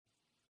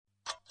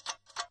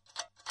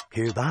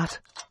Hear that?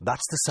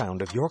 That's the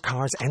sound of your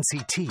car's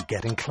NCT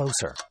getting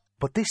closer.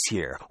 But this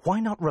year,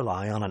 why not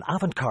rely on an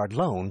Avantcard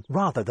loan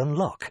rather than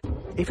luck?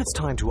 If it's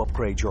time to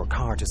upgrade your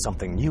car to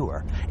something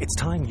newer, it's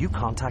time you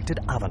contacted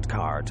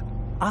Avantcard.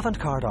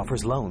 Avantcard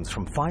offers loans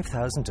from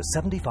 €5,000 to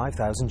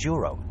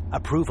 €75,000,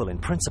 approval in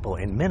principle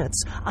in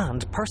minutes,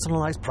 and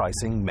personalised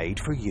pricing made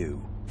for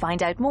you.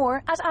 Find out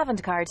more at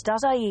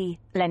avantcard.ie.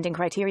 Lending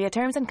criteria,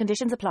 terms and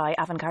conditions apply.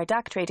 Avantcard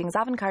DAC Tradings.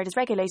 Avantcard is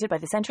regulated by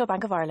the Central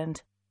Bank of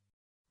Ireland.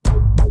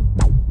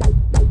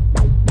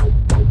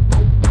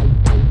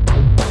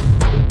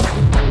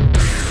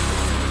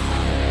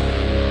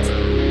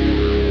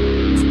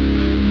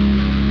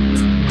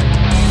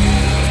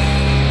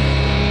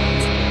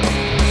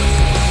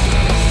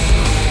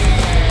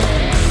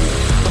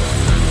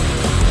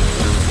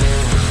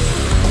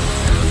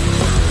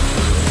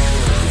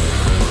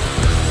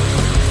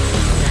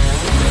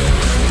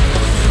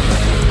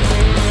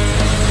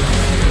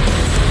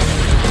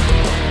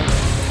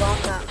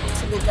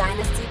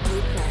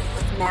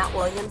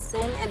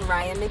 And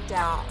Ryan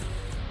McDowell.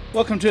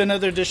 Welcome to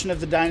another edition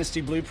of the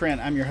Dynasty Blueprint.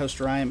 I'm your host,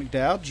 Ryan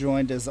McDowell,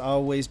 joined as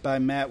always by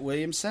Matt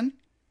Williamson.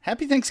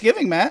 Happy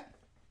Thanksgiving, Matt.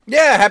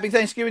 Yeah, happy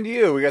Thanksgiving to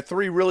you. We got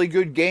 3 really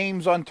good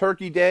games on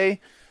Turkey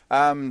Day.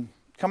 Coming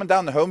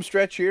down the home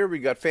stretch here, we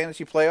got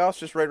fantasy playoffs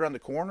just right around the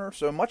corner,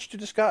 so much to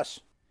discuss.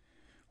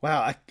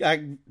 Wow,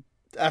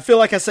 I feel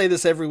like I say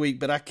this every week,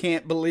 but I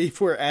can't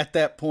believe we're at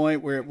that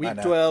point. We're at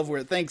week 12, we're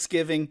at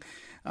Thanksgiving.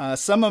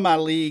 Some of my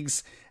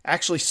leagues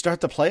actually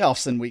start the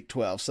playoffs in week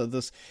 12. So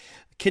those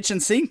kitchen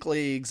sink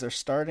leagues are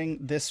starting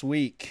this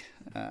week,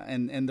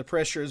 and the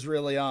pressure is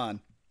really on.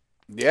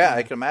 Yeah,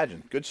 I can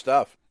imagine. Good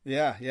stuff.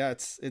 Yeah,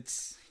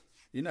 it's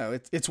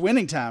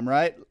winning time,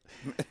 right?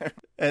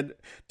 And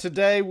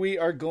today we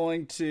are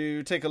going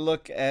to take a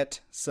look at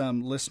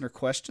some listener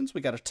questions.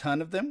 We got a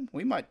ton of them.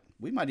 We might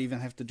even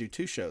have to do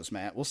 2 shows,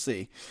 Matt. We'll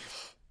see.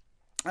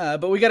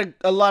 But we got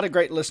a lot of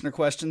great listener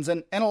questions,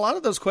 and a lot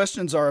of those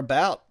questions are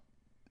about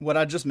what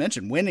I just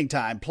mentioned, winning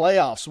time,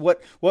 playoffs.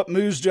 What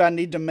moves do I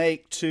need to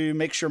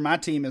make sure my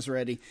team is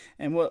ready?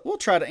 And we'll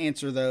try to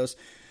answer those.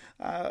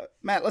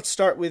 Matt, let's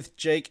start with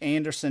Jake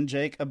Anderson.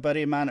 Jake, a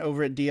buddy of mine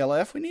over at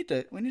DLF. We need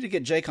to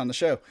get Jake on the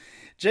show.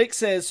 Jake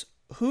says,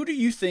 who do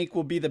you think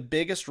will be the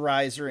biggest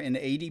riser in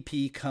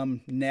ADP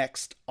come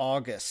next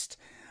August?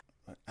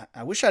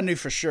 I wish I knew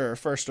for sure,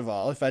 first of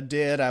all. If I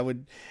did,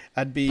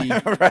 I'd be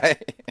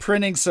right.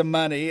 Printing some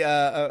money.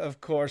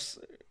 Of course,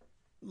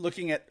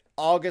 looking at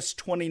August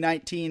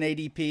 2019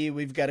 ADP,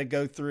 we've got to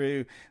go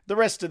through the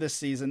rest of this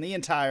season, the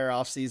entire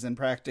offseason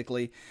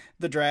practically,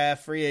 the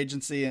draft, free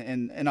agency,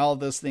 and all of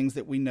those things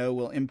that we know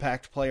will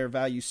impact player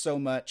value so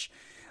much.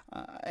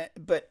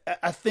 But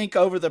I think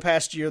over the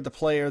past year, the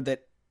player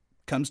that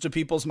comes to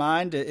people's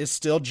mind is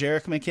still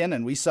Jerick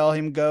McKinnon. We saw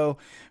him go,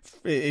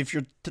 if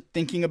you're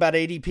thinking about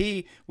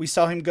ADP, we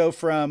saw him go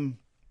from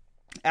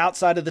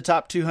outside of the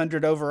top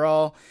 200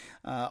 overall,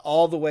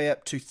 all the way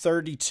up to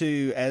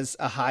 32 as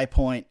a high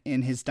point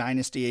in his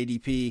dynasty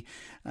ADP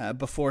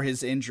before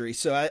his injury.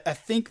 So I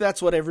think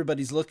that's what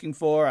everybody's looking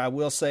for. I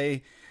will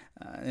say,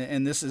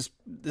 and this is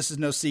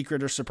no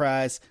secret or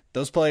surprise,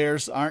 those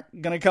players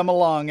aren't going to come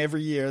along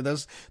every year.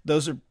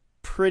 Those are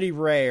pretty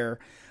rare,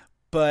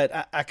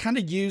 but I kind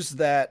of use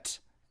that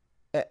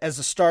as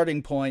a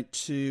starting point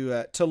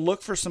to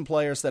look for some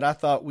players that I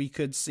thought we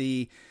could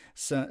see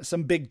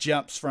some big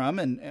jumps from,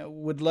 and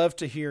would love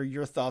to hear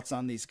your thoughts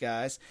on these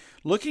guys.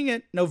 Looking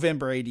at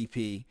November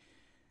ADP,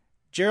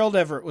 Gerald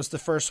Everett was the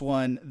first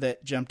one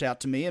that jumped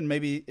out to me, and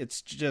maybe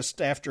it's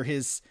just after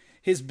his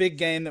big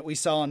game that we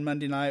saw on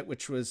Monday night,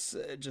 which was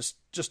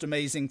just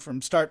amazing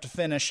from start to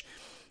finish.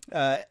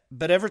 But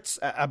Everett's,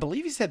 I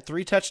believe he's had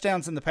 3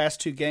 touchdowns in the past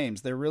 2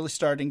 games. They're really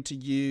starting to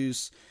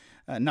use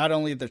not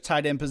only their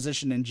tight end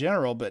position in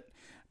general, but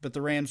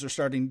the Rams are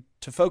starting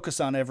to focus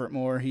on Everett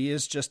more. He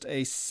is just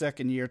a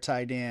second-year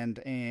tight end,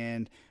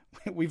 and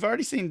we've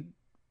already seen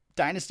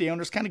dynasty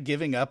owners kind of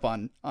giving up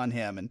on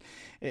him. And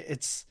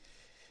it's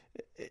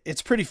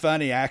pretty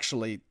funny,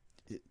 actually,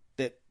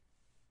 that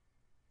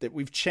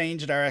we've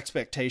changed our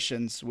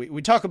expectations.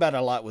 We talk about it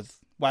a lot with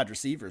wide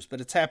receivers,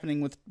 but it's happening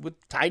with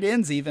tight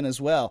ends even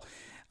as well.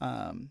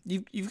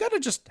 You've got to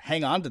just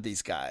hang on to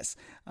these guys.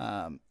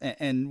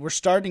 And we're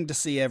starting to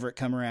see Everett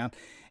come around.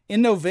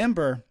 In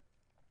November,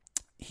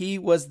 he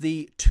was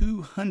the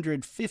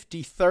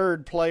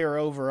 253rd player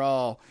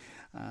overall.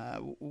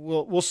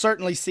 We'll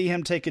certainly see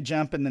him take a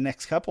jump in the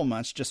next couple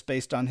months just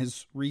based on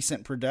his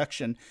recent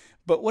production.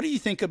 But what do you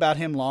think about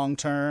him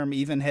long-term,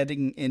 even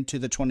heading into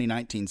the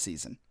 2019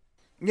 season?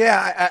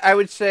 Yeah, I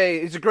would say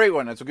it's a great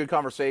one. It's a good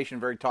conversation,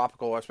 very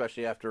topical,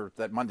 especially after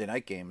that Monday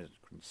night game is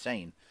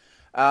insane.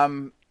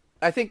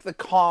 I think the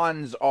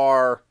cons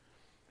are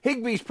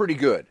Higbee's pretty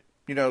good.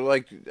 You know,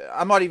 like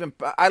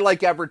I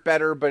like Everett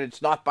better, but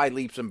it's not by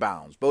leaps and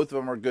bounds. Both of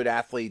them are good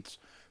athletes.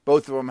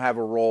 Both of them have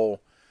a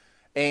role.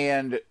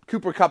 And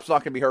Cooper Kupp's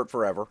not going to be hurt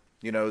forever.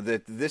 You know,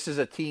 that this is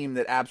a team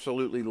that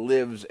absolutely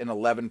lives in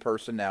 11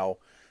 personnel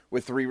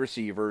with 3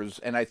 receivers.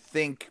 And I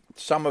think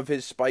some of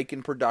his spike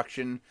in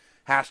production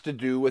has to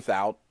do with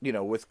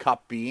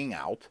Kupp being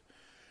out.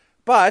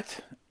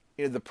 But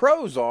the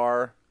pros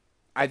are,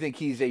 I think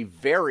he's a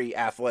very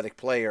athletic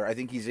player. I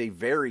think he's a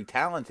very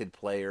talented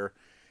player.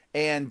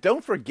 And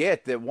don't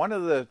forget that one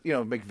of the,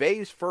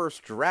 McVay's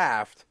first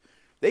draft,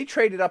 they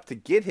traded up to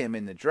get him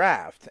in the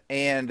draft.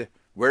 And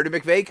where did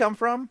McVay come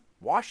from?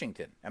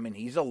 Washington. I mean,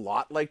 he's a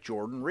lot like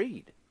Jordan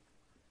Reed.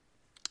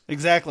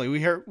 Exactly.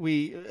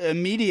 We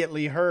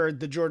immediately heard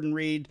the Jordan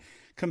Reed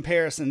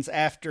comparisons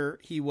after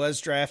he was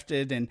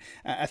drafted, and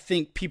I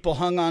think people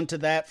hung on to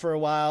that for a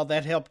while.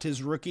 That helped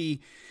his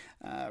rookie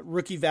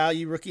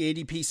value, rookie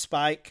ADP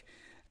spike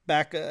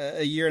back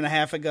a year and a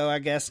half ago, I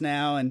guess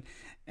now.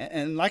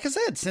 And like I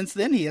said, since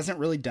then he hasn't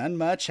really done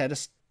much. Had a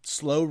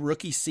slow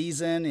rookie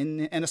season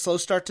and a slow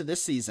start to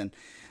this season.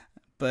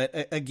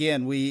 But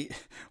again, we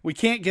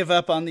can't give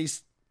up on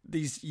these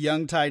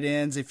young tight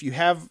ends. If you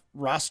have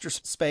roster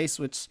space,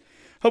 which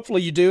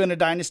hopefully you do in a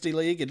dynasty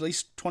league, at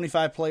least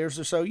 25 players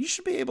or so, you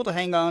should be able to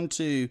hang on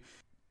to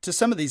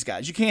some of these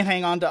guys. You can't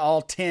hang on to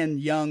all 10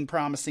 young,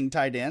 promising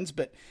tight ends,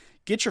 but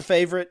get your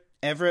favorite.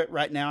 Everett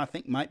right now, I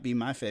think, might be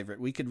my favorite.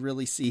 We could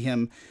really see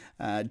him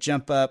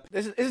jump up.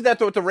 Isn't that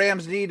what the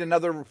Rams need?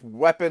 Another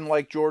weapon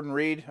like Jordan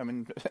Reed? I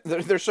mean,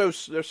 they're so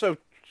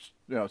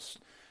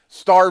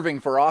starving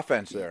for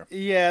offense there.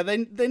 Yeah,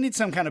 they need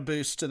some kind of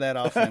boost to that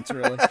offense,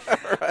 really.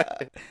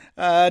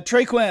 Right.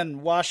 Trey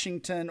Quinn,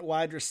 Washington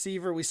wide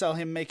receiver. We saw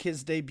him make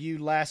his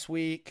debut last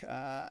week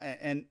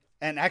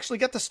and actually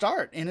got the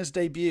start in his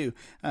debut.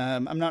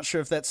 I'm not sure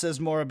if that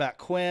says more about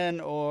Quinn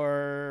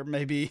or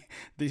maybe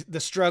the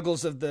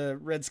struggles of the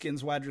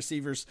Redskins wide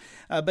receivers.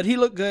 But he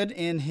looked good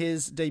in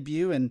his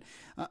debut. And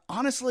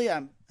honestly,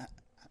 I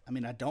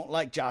don't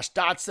like Josh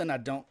Dotson. I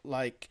don't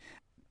like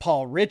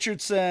Paul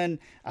Richardson.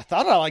 I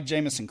thought I liked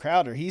Jamison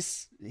Crowder.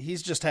 He's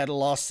just had a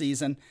lost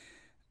season.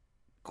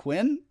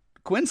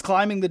 Quinn's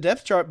climbing the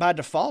depth chart by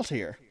default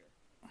here.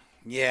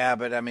 Yeah,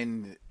 but I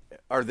mean,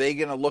 are they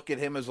going to look at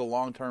him as a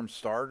long-term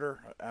starter?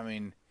 I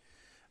mean,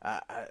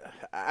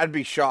 I'd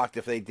be shocked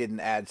if they didn't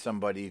add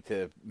somebody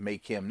to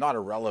make him not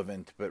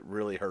irrelevant, but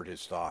really hurt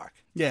his stock.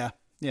 Yeah,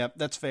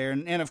 that's fair.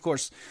 And of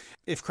course,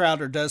 if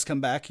Crowder does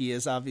come back, he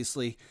is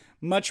obviously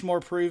much more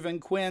proven.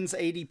 Quinn's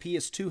ADP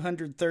is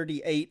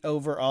 238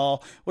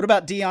 overall. What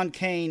about Deion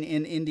Kane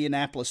in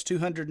Indianapolis?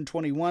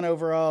 221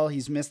 overall.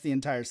 He's missed the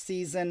entire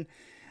season,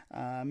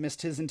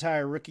 missed his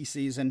entire rookie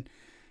season.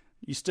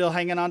 You still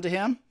hanging on to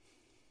him?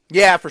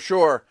 Yeah, for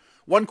sure.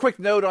 One quick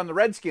note on the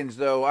Redskins,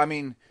 though. I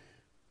mean,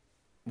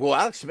 will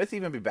Alex Smith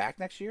even be back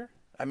next year?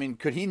 I mean,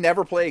 could he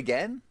never play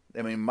again?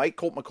 I mean, might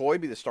Colt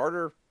McCoy be the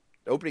starter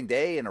opening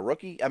day and a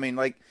rookie? I mean,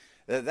 like,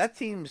 that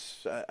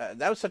team's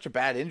that was such a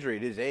bad injury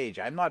at his age.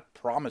 I'm not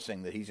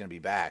promising that he's going to be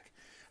back.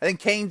 I think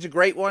Kane's a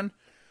great one.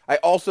 I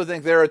also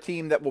think they're a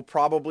team that will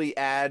probably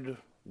add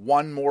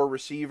one more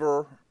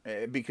receiver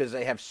because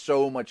they have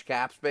so much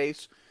cap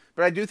space.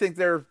 But I do think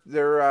their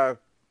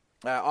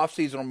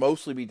offseason will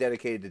mostly be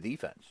dedicated to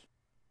defense.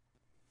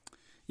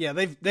 Yeah,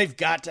 they've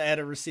got to add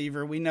a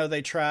receiver. We know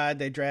they tried.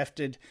 They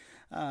drafted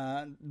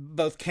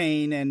both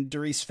Kane and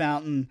Darius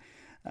Fountain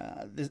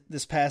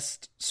this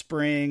past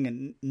spring,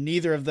 and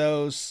neither of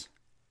those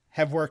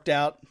have worked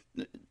out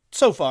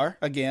so far.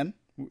 Again,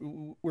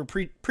 we're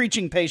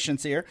preaching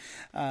patience here,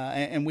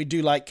 and we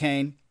do like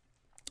Kane,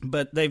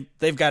 but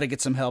they've got to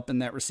get some help in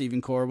that receiving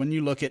core. When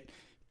you look at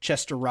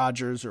Chester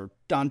Rogers or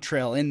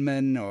Dontrell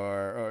Inman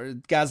or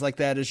guys like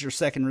that as your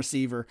second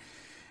receiver,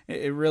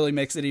 it really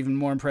makes it even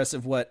more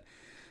impressive what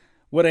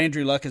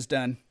Andrew Luck has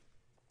done.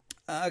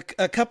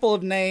 A couple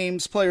of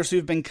names, players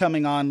who've been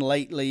coming on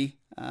lately,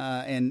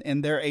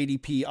 and their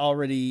ADP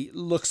already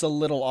looks a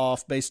little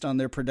off based on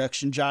their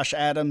production. Josh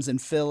Adams in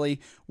Philly,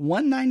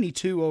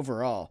 192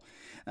 overall.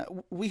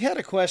 We had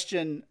a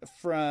question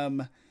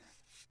from...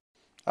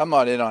 I'm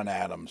not in on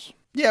Adams.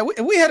 Yeah,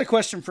 we had a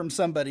question from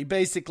somebody.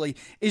 Basically,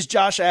 is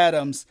Josh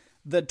Adams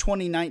the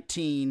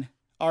 2019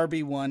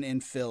 RB1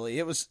 in Philly?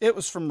 It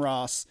was from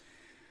Ross.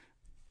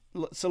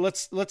 So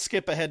let's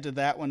skip ahead to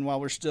that one while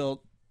we're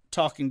still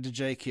talking to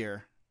Jake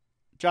here.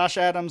 Josh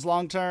Adams,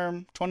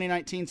 long-term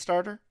 2019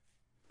 starter?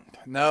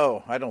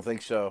 No, I don't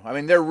think so. I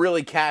mean, they're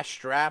really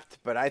cash-strapped,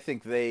 but I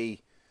think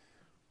they,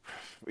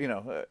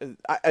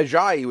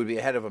 Ajayi would be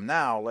ahead of him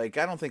now. Like,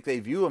 I don't think they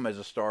view him as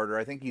a starter.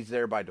 I think he's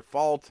there by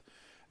default.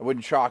 It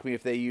wouldn't shock me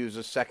if they use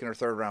a second or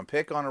third round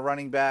pick on a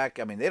running back.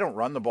 I mean, they don't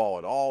run the ball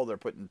at all. They're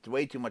putting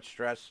way too much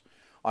stress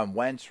on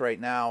Wentz right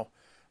now.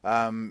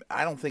 I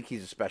don't think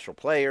he's a special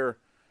player.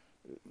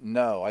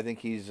 No, I think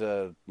he's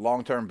a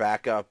long-term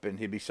backup, and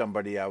he'd be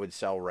somebody I would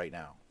sell right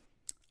now.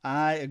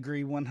 I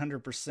agree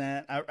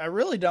 100%. I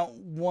really don't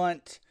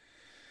want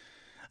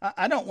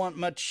I don't want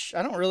much.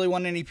 I don't really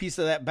want any piece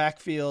of that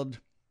backfield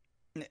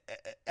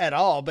at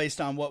all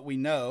based on what we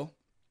know.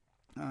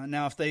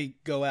 Now, if they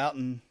go out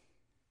and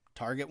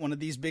target one of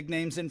these big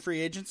names in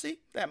free agency,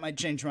 that might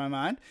change my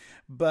mind.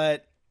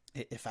 But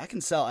if I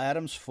can sell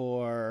Adams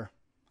for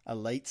a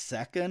late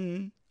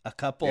second, a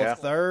couple of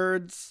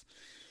thirds,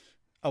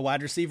 a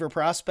wide receiver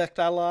prospect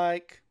I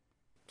like.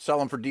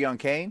 Sell him for Deion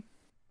Kane?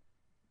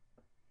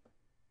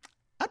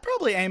 I'd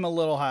probably aim a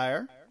little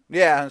higher.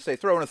 Yeah, and say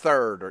throw in a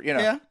third or,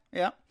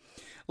 Yeah.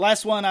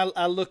 Last one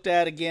I looked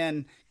at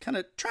again, kind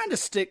of trying to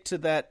stick to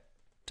that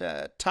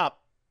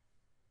top,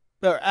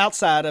 or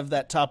outside of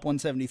that top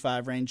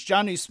 175 range.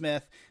 Jonnu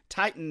Smith,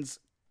 Titans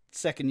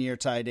second-year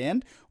tight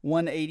end,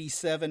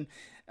 187.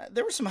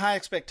 There were some high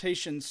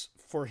expectations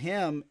for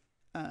him,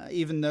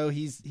 even though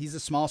he's a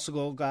small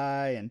school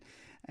guy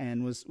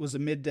and was a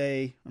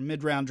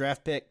mid-round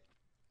draft pick.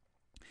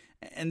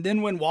 And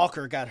then when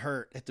Walker got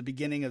hurt at the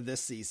beginning of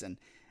this season,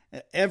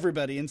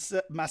 everybody, and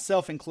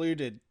myself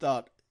included,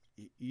 thought,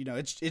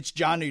 it's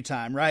Jonnu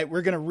time, right?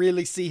 We're going to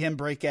really see him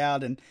break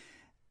out, and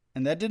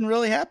that didn't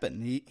really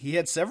happen. He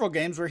had several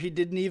games where he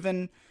didn't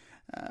even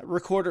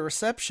record a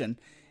reception.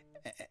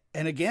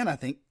 And again, I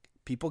think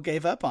people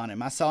gave up on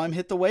him. I saw him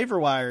hit the waiver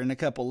wire in a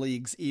couple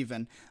leagues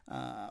even.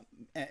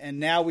 And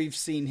now we've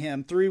seen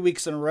him 3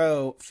 weeks in a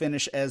row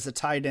finish as a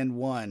tight end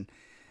 1.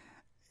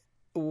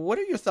 What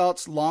are your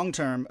thoughts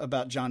long-term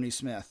about Jonnu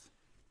Smith?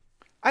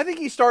 I think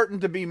he's starting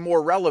to be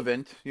more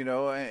relevant,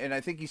 and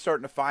I think he's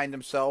starting to find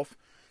himself.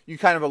 You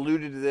kind of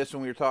alluded to this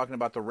when we were talking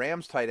about the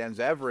Rams tight ends,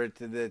 Everett,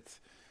 that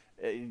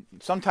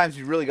sometimes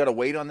you really got to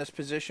wait on this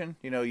position.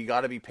 You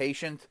got to be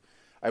patient.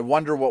 I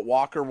wonder what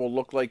Walker will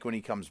look like when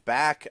he comes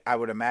back. I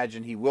would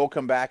imagine he will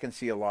come back and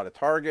see a lot of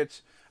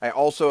targets. I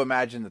also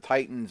imagine the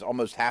Titans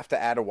almost have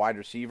to add a wide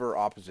receiver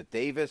opposite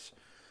Davis.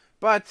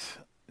 But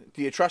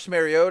do you trust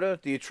Mariota?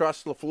 Do you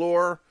trust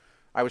LaFleur?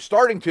 I was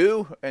starting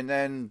to, and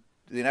then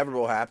the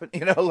inevitable happened,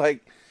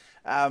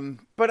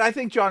 but I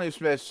think Jonnu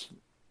Smith's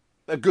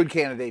a good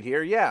candidate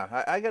here.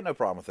 Yeah, I got no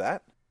problem with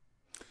that.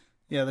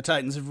 Yeah, the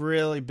Titans have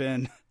really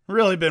been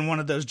one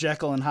of those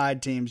Jekyll and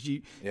Hyde teams.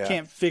 You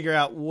can't figure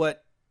out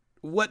what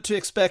to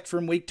expect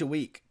from week to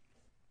week.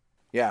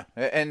 Yeah,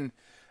 and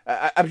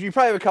you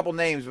probably have a couple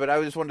names, but I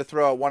just wanted to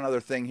throw out one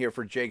other thing here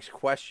for Jake's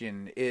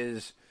question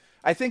is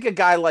I think a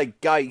guy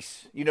like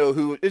Geis,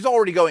 who is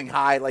already going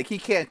high, like he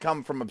can't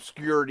come from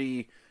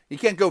obscurity. He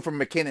can't go from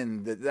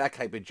McKinnon, that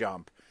type of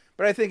jump.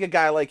 But I think a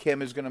guy like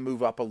him is going to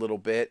move up a little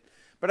bit.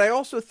 But I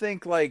also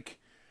think, like,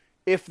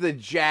 if the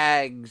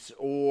Jags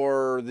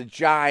or the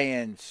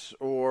Giants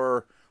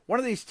or one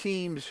of these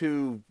teams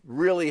who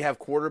really have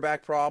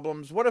quarterback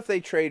problems, what if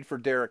they trade for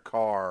Derek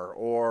Carr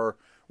or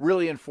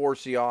really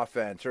enforce the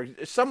offense or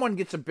someone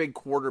gets a big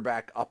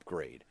quarterback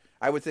upgrade?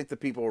 I would think the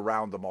people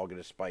around them all get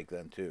a spike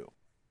then, too.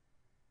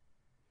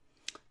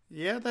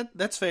 Yeah,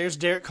 that's fair. Is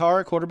Derek Carr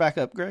a quarterback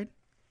upgrade?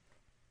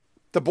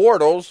 The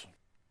Bortles.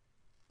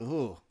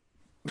 Ooh.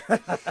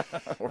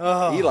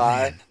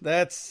 Eli. Man.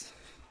 That's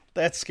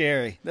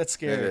scary. That's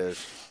scary. It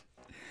is.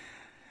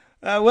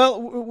 Well,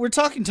 we're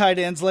talking tight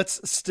ends.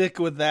 Let's stick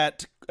with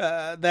that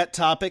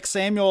topic.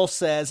 Samuel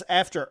says,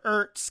 after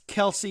Ertz,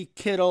 Kelsey,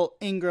 Kittle,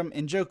 Ingram,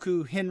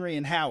 Njoku, Henry,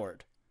 and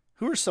Howard,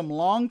 who are some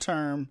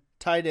long-term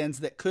tight ends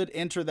that could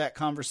enter that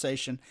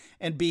conversation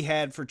and be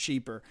had for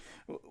cheaper?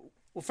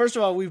 Well, first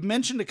of all, we've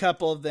mentioned a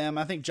couple of them.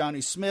 I think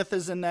Jonnu Smith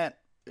is in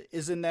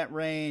that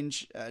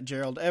range,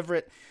 Gerald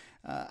Everett.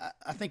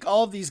 I think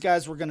all of these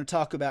guys we're going to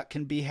talk about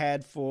can be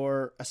had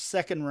for a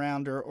second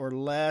rounder or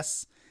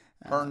less.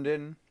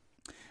 Herndon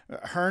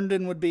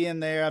would be in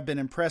there. I've been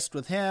impressed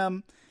with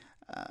him.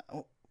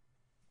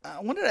 I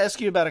wanted to ask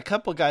you about a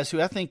couple of guys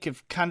who I think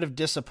have kind of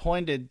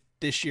disappointed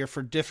this year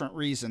for different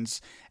reasons.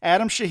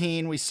 Adam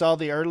Shaheen, we saw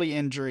the early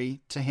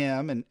injury to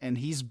him, and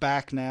he's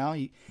back now.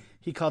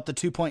 He caught the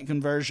 2-point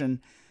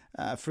conversion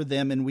for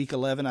them in Week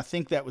 11. I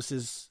think that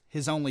was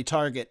his only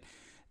target.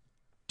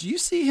 Do you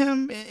see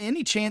him,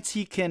 any chance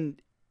he can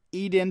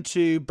eat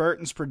into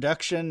Burton's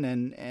production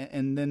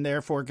and then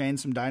therefore gain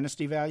some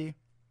dynasty value?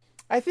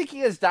 I think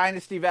he has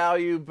dynasty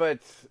value, but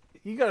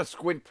you got to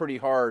squint pretty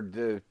hard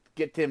to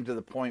get him to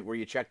the point where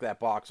you check that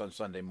box on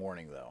Sunday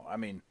morning, though. I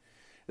mean,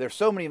 there's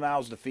so many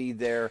mouths to feed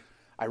there.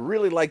 I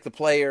really like the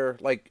player.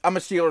 Like, I'm a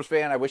Steelers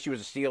fan. I wish he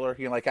was a Steeler.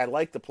 I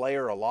like the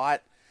player a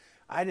lot.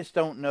 I just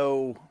don't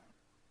know.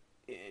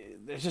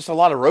 There's just a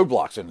lot of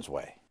roadblocks in his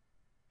way.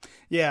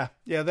 Yeah,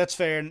 that's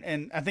fair.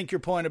 And I think your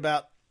point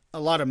about a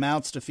lot of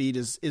mouths to feed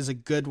is a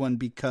good one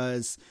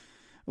because,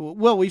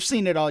 well, we've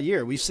seen it all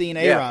year. We've seen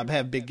A-Rob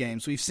have big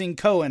games. We've seen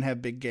Cohen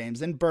have big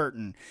games, and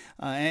Burton,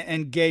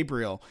 and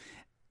Gabriel,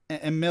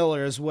 and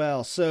Miller as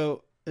well.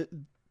 So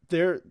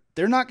they're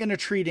not going to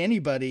treat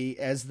anybody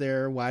as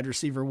their wide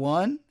receiver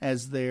 1,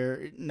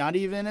 not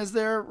even as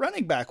their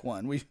running back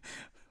 1.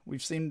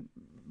 We've seen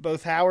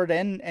both Howard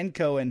and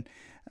Cohen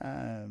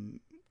kind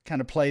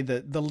of play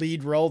the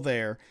lead role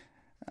there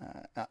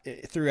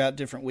throughout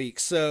different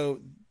weeks.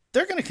 So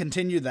they're going to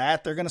continue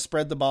that. They're going to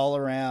spread the ball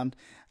around.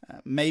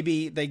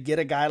 Maybe they get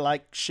a guy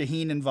like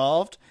Shaheen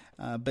involved,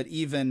 but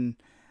even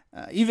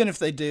if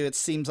they do, it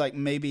seems like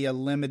maybe a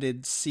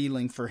limited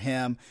ceiling for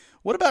him.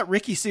 What about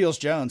Ricky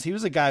Seals-Jones? He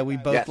was a guy we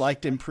both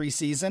liked in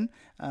preseason.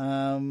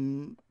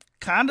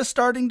 Kind of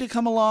starting to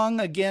come along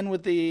again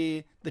with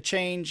the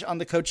change on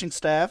the coaching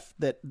staff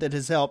that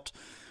has helped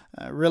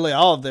really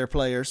all of their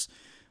players.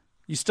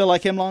 You still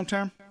like him long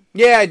term?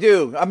 Yeah, I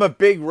do. I'm a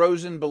big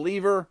Rosen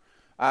believer.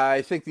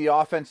 I think the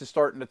offense is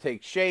starting to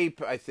take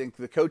shape. I think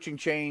the coaching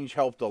change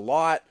helped a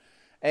lot.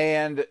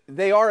 And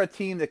they are a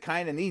team that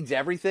kind of needs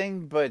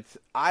everything, but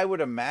I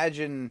would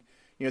imagine,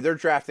 they're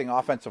drafting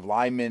offensive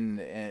linemen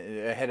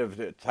ahead of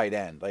the tight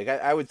end. Like,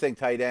 I would think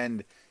tight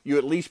end, you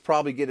at least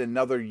probably get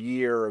another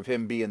year of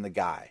him being the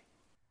guy.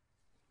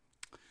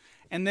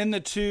 And then the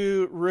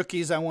two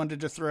rookies I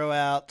wanted to throw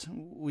out,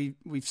 we've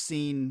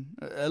seen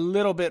a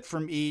little bit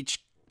from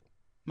each,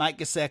 Mike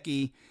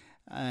Gesicki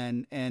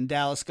and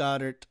Dallas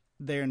Goedert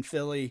there in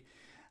Philly.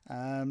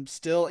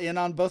 Still in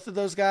on both of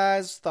those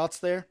guys. Thoughts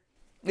there?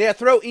 Yeah,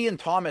 throw Ian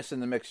Thomas in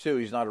the mix too.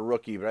 He's not a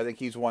rookie, but I think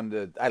he's one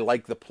that I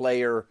like the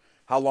player.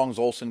 How long's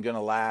Olsen going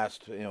to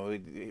last?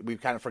 We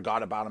kind of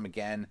forgot about him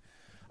again.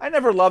 I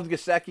never loved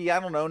Gesicki. I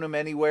don't own him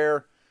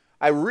anywhere.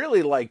 I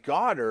really like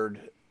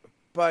Goddard,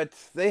 but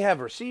they have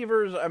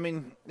receivers. I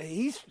mean,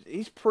 he's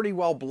pretty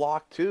well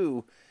blocked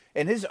too.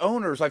 And his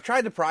owners, I've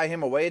tried to pry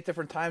him away at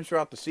different times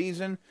throughout the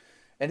season,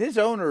 and his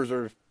owners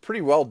are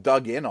pretty well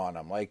dug in on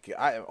him. Like,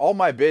 all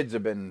my bids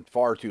have been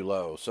far too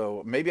low,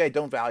 so maybe I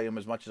don't value him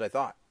as much as I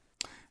thought.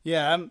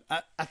 Yeah,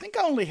 I think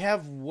I only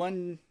have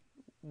one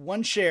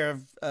share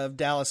of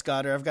Dallas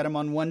Goedert. I've got him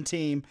on one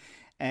team,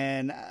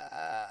 and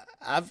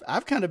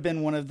I've kind of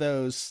been one of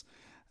those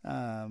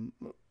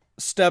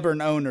stubborn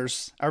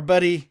owners. Our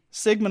buddy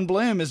Sigmund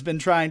Bloom has been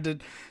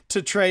trying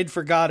to trade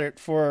for Goddard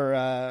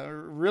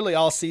for really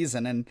all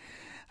season, and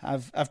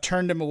I've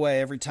turned him away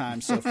every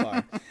time so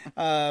far.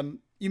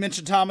 You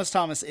mentioned Thomas.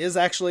 Thomas is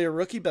actually a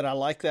rookie, but I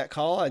like that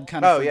call. I'd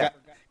kind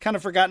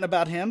of forgotten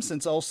about him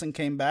since Olsen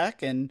came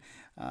back, and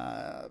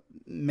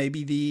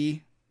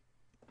maybe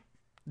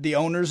the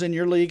owners in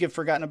your league have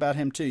forgotten about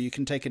him too. You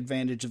can take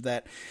advantage of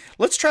that.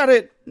 Let's try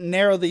to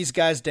narrow these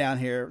guys down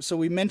here. So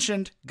we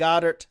mentioned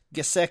Goddard,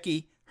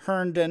 Gesicki,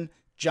 Herndon,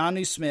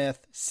 Jonnu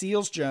Smith,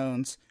 Seals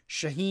Jones,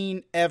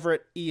 Shaheen,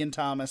 Everett, Ian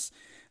Thomas.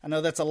 I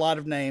know that's a lot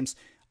of names.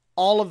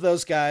 All of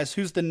those guys,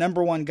 who's the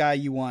number one guy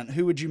you want?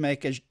 Who would you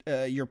make as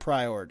your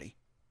priority?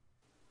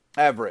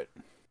 Everett.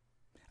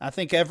 I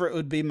think Everett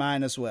would be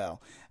mine as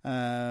well.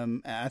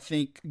 I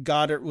think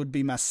Goddard would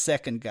be my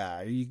second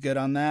guy. Are you good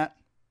on that?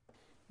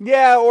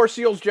 Yeah, or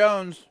Seals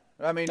Jones.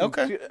 I mean,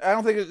 okay. I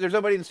don't think there's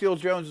nobody in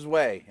Seals Jones'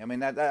 way. I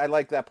mean, I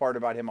like that part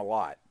about him a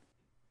lot.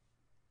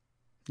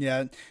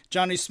 Yeah,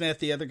 Jonnu Smith,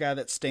 the other guy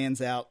that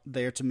stands out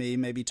there to me,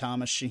 maybe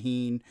Thomas,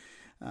 Shaheen,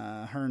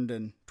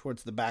 Herndon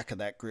towards the back of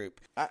that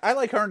group. I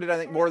like Herndon, I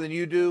think, more than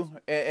you do,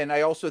 and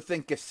I also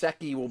think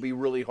Gesicki will be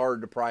really hard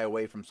to pry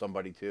away from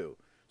somebody, too.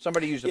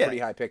 Somebody used a pretty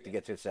high pick to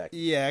get Gesicki.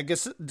 Yeah,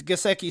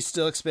 Gesicki's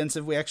still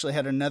expensive. We actually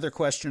had another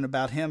question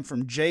about him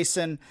from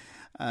Jason.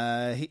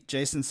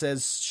 Jason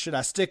says, should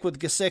I stick with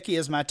Gesicki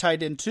as my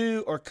tight end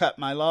 2 or cut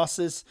my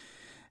losses?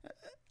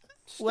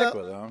 Stick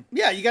with him.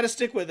 Yeah, you got to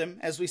stick with him,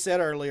 as we said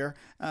earlier.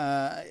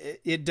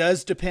 It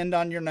does depend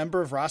on your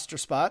number of roster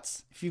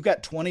spots. If you've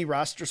got 20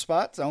 roster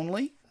spots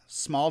only,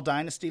 small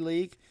dynasty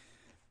league,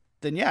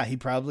 then yeah, he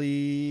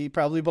probably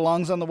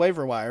belongs on the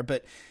waiver wire.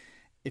 But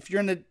if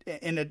you're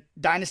in a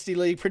dynasty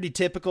league, pretty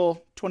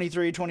typical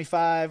 23,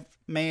 25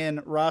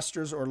 man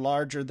rosters or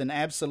larger, then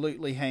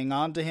absolutely hang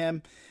on to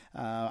him.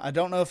 I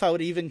don't know if I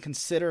would even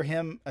consider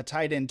him a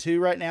tight end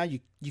 2 right now.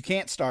 You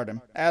can't start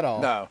him at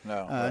all. No.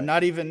 Right.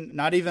 Not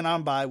even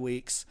on bye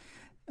weeks.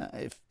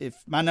 If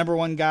my number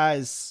one guy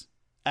is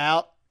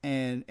out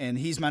and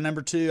he's my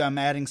number 2, I'm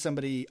adding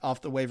somebody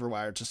off the waiver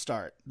wire to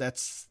start.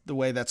 That's the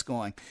way that's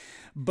going.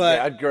 But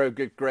yeah, I'd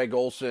get Greg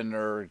Olsen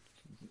or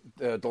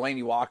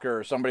Delaney Walker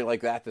or somebody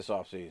like that this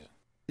offseason.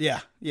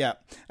 Yeah.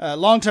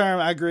 Long term,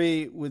 I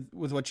agree with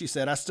what you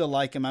said. I still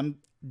like him. I'm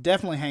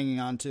definitely hanging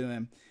on to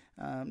him.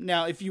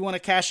 Now, if you want to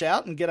cash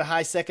out and get a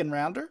high second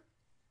rounder,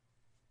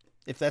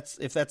 if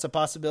that's a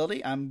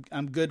possibility,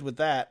 I'm good with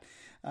that.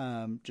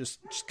 Just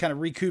kind of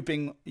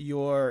recouping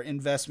your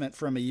investment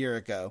from a year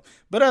ago.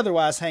 But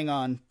otherwise, hang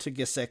on to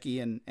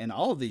Gesicki and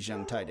all of these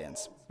young tight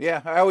ends.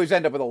 Yeah, I always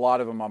end up with a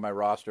lot of them on my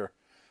roster.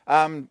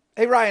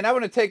 Hey, Ryan, I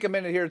want to take a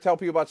minute here to tell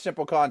people about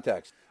Simple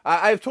Contacts.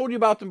 I've told you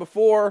about them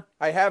before.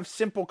 I have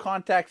Simple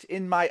Contacts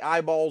in my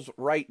eyeballs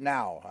right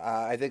now.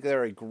 I think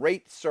they're a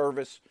great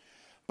service.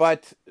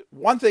 But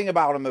one thing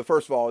about them,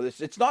 first of all,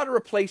 is it's not a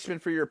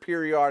replacement for your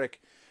periodic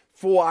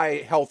full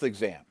eye health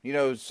exam.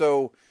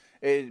 So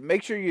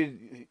make sure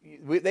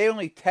they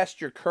only test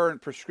your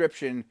current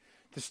prescription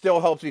to still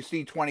help you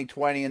see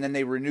 20/20, and then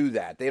they renew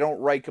that. They don't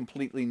write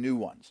completely new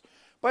ones.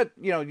 But,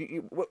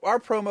 our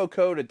promo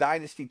code of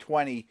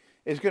Dynasty20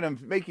 is going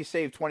to make you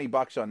save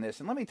 $20 on this.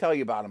 And let me tell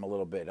you about them a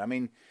little bit. I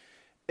mean,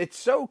 it's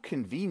so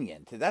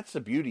convenient. That's the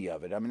beauty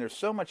of it. I mean, there's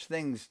so much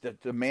things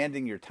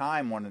demanding your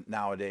time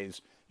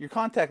nowadays. Your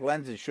contact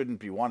lenses shouldn't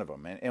be one of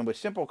them. And with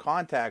Simple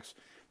Contacts,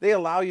 they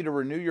allow you to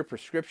renew your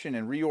prescription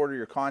and reorder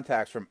your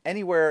contacts from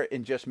anywhere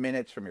in just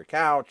minutes, from your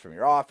couch, from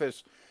your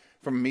office,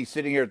 from me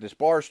sitting here at this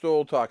bar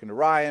stool, talking to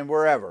Ryan,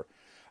 wherever.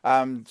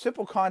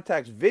 Simple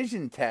Contacts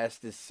vision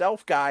test is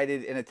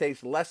self-guided, and it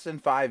takes less than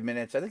 5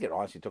 minutes. I think it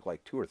honestly took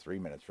like 2 or 3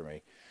 minutes for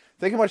me.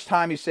 Think how much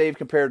time you save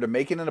compared to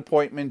making an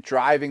appointment,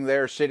 driving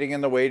there, sitting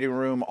in the waiting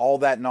room, all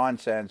that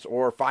nonsense,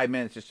 or 5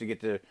 minutes just to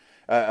get to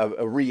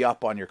a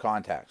re-up on your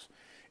contacts.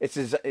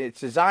 It's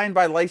designed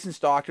by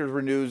licensed doctors,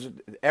 renews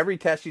every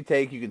test you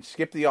take. You can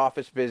skip the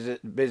office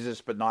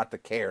business, but not the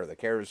care. The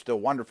care is still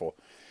wonderful.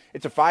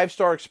 It's a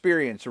 5-star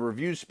experience. The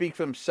reviews speak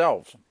for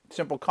themselves.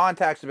 Simple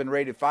Contacts have been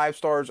rated 5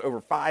 stars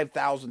over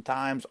 5,000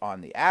 times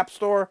on the App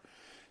Store.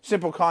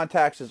 Simple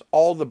Contacts has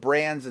all the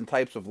brands and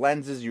types of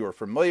lenses you are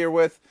familiar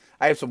with.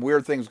 I have some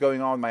weird things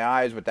going on with my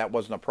eyes, but that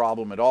wasn't a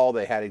problem at all.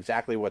 They had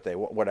exactly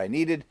what I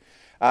needed.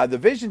 The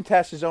vision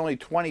test is only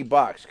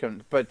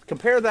 $20, but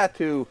compare that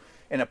to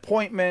an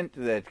appointment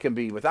that can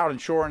be without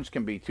insurance,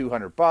 can be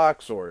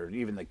 $200, or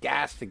even the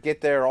gas to get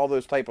there, all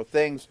those type of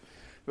things.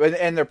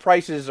 And their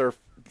prices are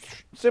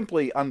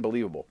simply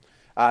unbelievable.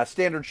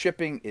 Standard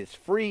shipping is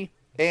free,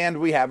 and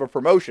we have a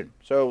promotion.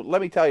 So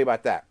let me tell you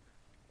about that.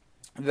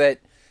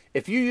 That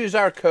if you use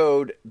our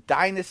code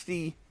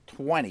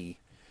Dynasty20,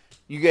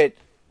 you get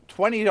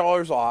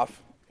 $20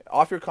 off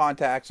your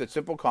contacts at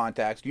Simple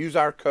Contacts. Use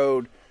our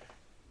code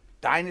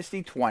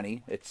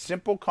Dynasty20. It's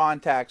Simple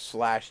Contacts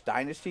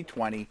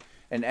 /Dynasty20,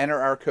 and enter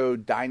our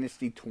code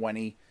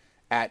Dynasty20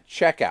 at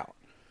checkout.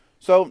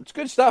 So it's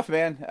good stuff,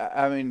 man.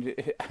 I mean,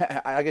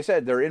 like I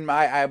said, they're in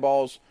my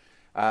eyeballs.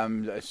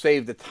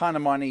 Saved a ton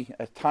of money,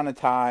 a ton of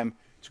time.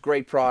 It's a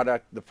great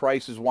product. The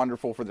price is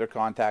wonderful for their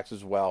contacts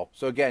as well.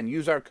 So again,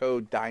 use our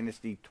code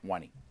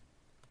Dynasty20.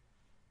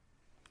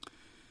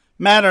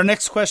 Matt, our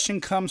next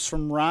question comes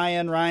from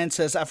Ryan. Ryan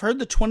says, I've heard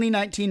the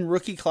 2019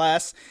 rookie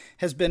class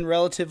has been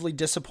relatively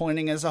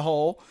disappointing as a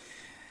whole.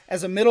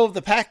 As a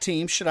middle-of-the-pack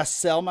team, should I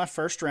sell my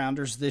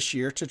first-rounders this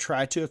year to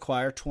try to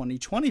acquire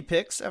 2020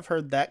 picks? I've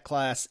heard that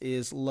class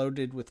is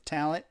loaded with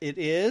talent. It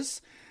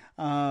is.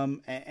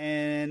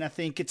 And I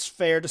think it's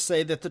fair to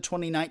say that the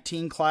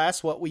 2019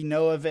 class, what we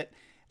know of it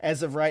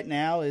as of right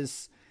now,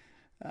 is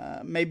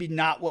maybe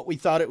not what we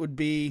thought it would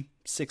be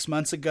 6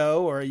 months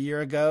ago or a year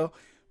ago.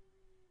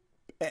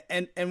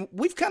 And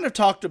we've kind of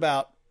talked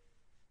about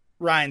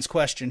Ryan's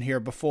question here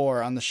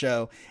before on the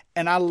show,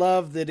 and I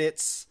love that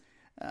it's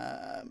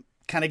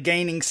kind of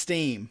gaining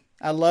steam.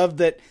 I love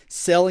that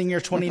selling your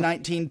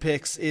 2019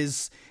 picks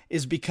is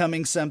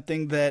becoming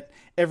something that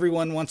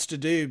everyone wants to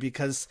do,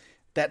 because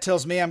that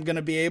tells me I'm going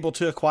to be able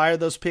to acquire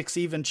those picks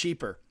even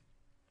cheaper.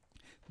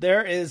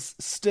 There is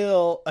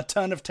still a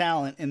ton of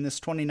talent in this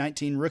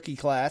 2019 rookie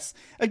class.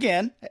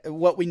 Again,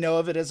 what we know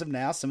of it as of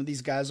now, some of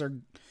these guys are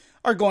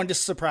going to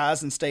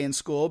surprise and stay in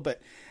school,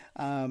 but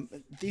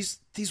these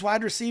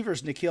wide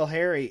receivers, N'Keal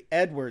Harry,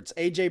 Edwards,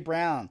 A.J.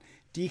 Brown,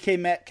 DK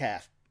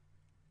Metcalf,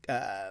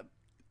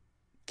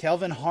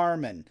 Kelvin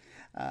Harmon,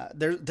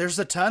 there's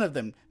a ton of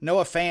them.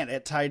 Noah Fant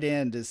at tight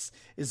end is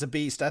a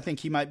beast. I think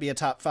he might be a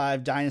top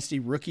 5 dynasty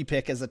rookie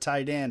pick as a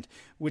tight end,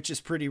 which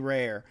is pretty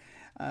rare.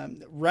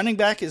 Running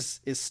back is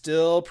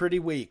still pretty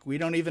weak. We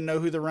don't even know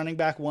who the running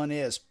back one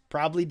is.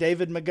 Probably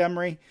David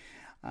Montgomery,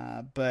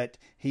 but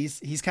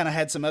he's kind of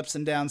had some ups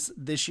and downs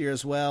this year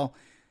as well.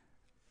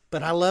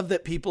 But I love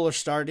that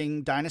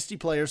dynasty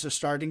players are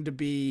starting to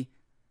be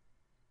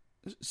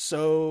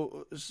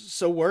so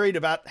worried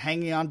about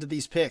hanging on to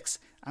these picks.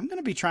 I'm going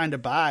to be trying to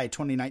buy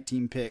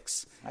 2019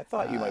 picks. I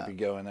thought you might be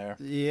going there.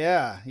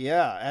 Yeah,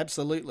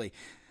 absolutely.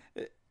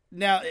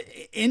 Now,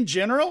 in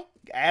general,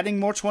 adding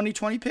more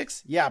 2020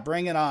 picks, yeah,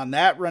 bring it on.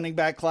 That running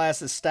back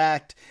class is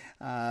stacked.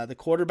 The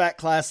quarterback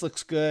class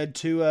looks good.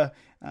 Tua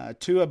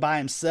by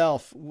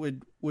himself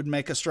would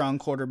make a strong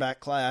quarterback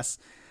class.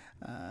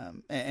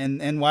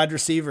 And wide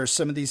receivers,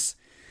 some of these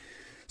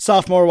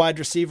sophomore wide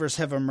receivers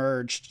have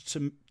emerged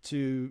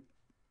to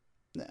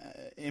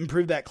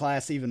improve that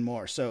class even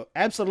more. So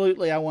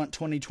absolutely, I want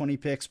 2020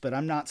 picks, but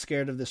I'm not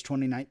scared of this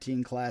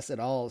 2019 class at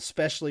all,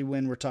 especially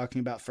when we're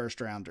talking about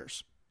first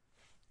rounders.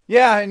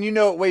 Yeah, and you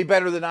know it way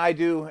better than I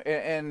do.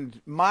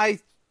 And my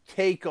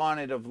take on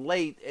it of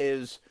late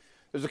is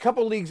there's a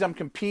couple leagues I'm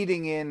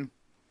competing in,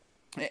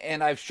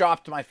 and I've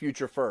shopped my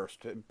future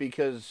first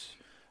because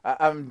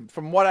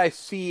from what I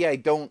see, I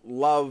don't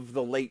love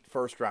the late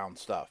first round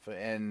stuff,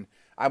 and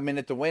I'm in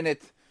it to win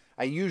it.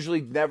 I usually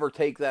never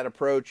take that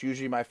approach.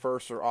 Usually my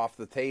firsts are off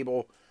the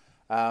table.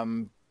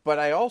 But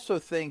I also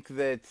think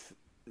that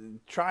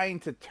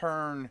trying to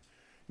turn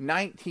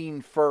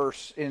 19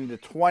 firsts into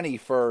 20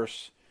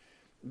 firsts,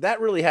 that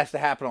really has to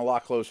happen a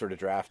lot closer to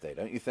draft day,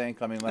 don't you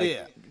think? I mean,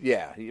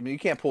 yeah. I mean, you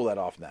can't pull that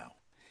off now.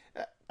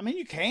 I mean,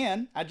 you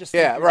can. I just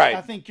right.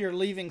 I think you're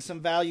leaving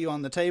some value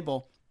on the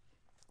table,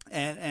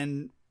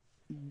 and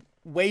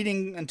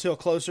waiting until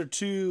closer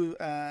to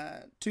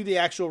the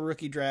actual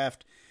rookie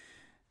draft,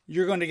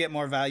 you're going to get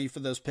more value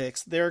for those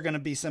picks. There are going to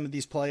be some of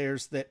these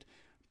players that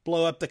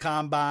blow up the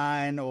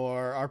combine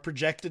or are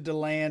projected to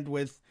land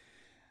with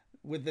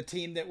the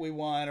team that we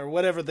want, or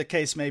whatever the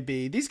case may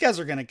be. These guys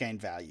are going to gain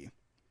value.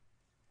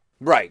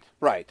 Right.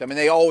 I mean,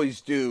 they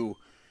always do.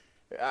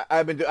 I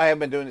haven't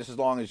been doing this as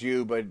long as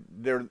you, but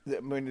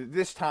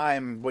this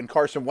time when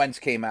Carson Wentz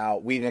came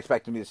out, we didn't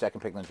expect him to be the second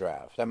pick in the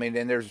draft. I mean,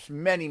 and there's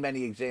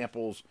many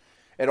examples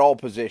at all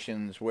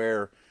positions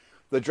where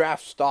the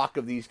draft stock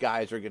of these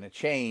guys are going to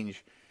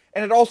change.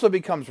 And it also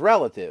becomes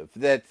relative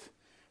that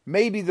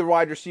maybe the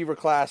wide receiver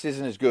class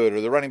isn't as good, or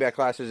the running back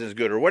class isn't as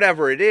good, or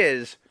whatever it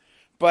is,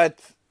 but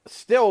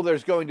still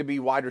there's going to be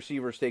wide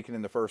receivers taken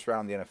in the first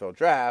round of the NFL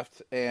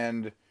draft,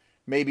 and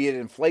maybe it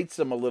inflates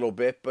them a little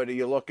bit, but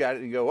you look at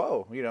it and you go,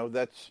 oh,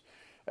 that's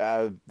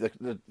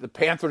the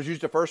Panthers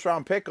used a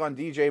first-round pick on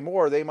DJ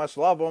Moore. They must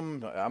love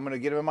him. I'm going to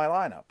get him in my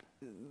lineup.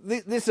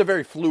 This is a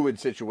very fluid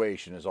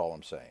situation is all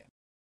I'm saying.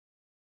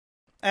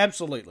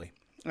 Absolutely.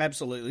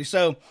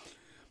 So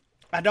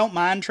I don't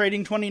mind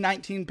trading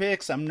 2019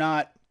 picks. I'm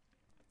not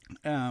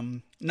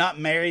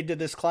married to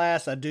this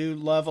class. I do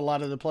love a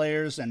lot of the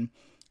players, and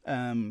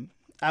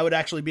I would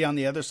actually be on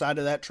the other side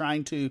of that,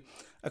 trying to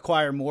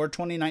acquire more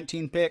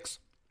 2019 picks.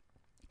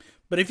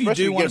 But if you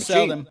do want to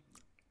sell them,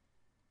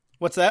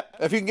 what's that?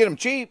 If you can get them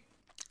cheap.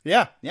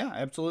 Yeah,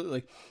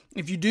 absolutely.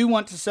 If you do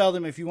want to sell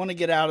them, if you want to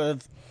get out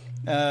of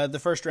the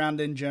first round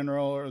in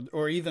general,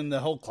 or even the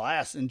whole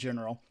class in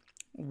general,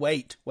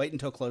 wait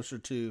until closer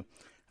to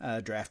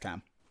draft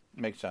time.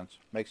 Makes sense.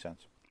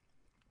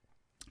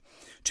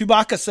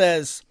 Chewbacca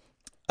says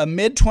a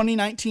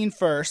mid-2019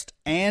 first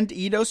and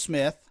Ito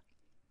Smith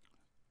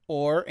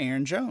or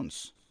Aaron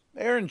Jones.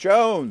 Aaron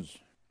Jones.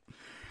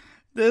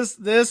 This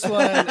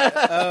one,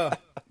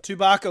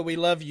 Chewbacca, we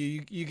love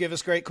you. You give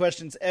us great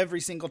questions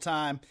every single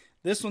time.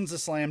 This one's a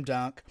slam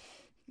dunk.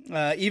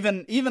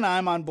 Even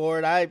I'm on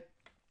board.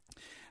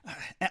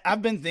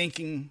 I've been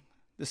thinking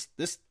this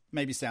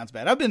maybe sounds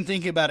bad. I've been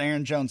thinking about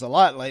Aaron Jones a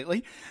lot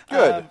lately.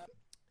 Good.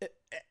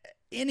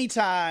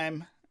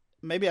 Anytime,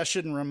 maybe I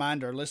shouldn't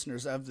remind our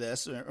listeners of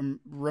this, or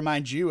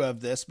remind you of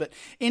this, but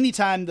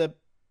anytime the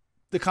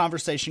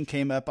conversation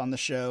came up on the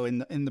show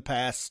in the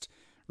past,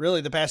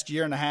 really the past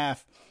year and a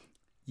half,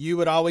 you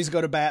would always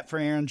go to bat for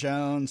Aaron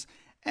Jones,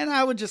 and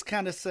I would just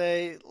kind of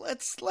say,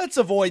 let's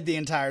avoid the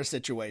entire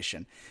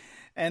situation.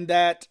 And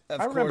that, of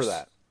course,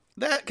 remember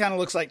that kind of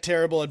looks like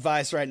terrible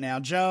advice right now.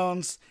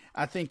 Jones,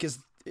 I think,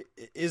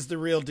 is the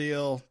real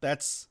deal.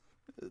 That's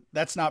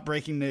not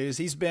breaking news.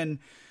 He's been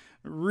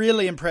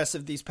really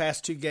impressive these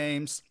past two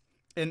games.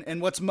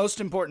 And what's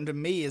most important to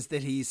me is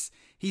that he's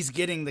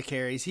getting the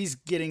carries. He's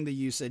getting the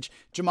usage.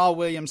 Jamal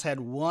Williams had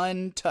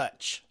one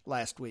touch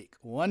last week.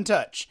 One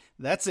touch.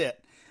 That's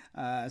it.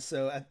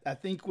 So I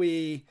think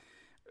we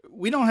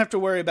don't have to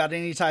worry about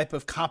any type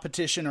of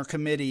competition or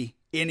committee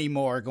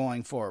anymore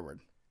going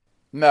forward.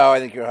 No, I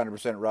think you're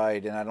 100%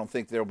 right, and I don't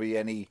think there'll be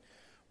any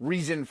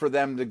reason for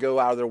them to go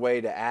out of their way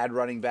to add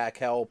running back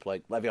help,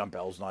 like Le'Veon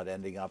Bell's not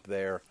ending up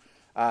there.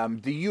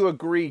 Do you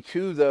agree,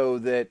 too, though,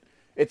 that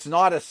it's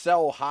not a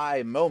sell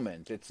high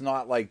moment? It's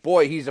not like,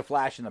 boy, he's a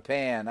flash in the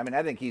pan. I mean,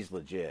 I think he's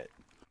legit.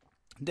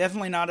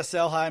 Definitely not a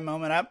sell high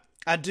moment.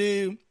 I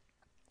do...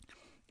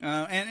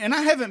 and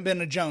I haven't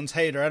been a Jones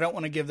hater. I don't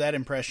want to give that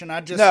impression.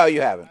 No,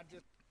 you haven't.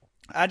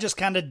 I just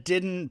kind of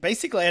didn't.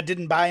 Basically, I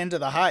didn't buy into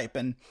the hype,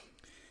 and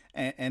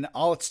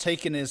all it's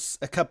taken is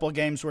a couple of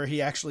games where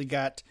he actually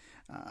got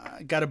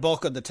a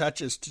bulk of the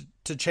touches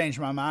to change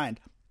my mind.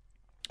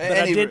 Go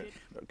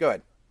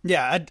ahead.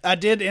 Yeah, I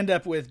did end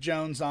up with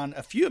Jones on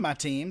a few of my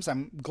teams.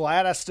 I'm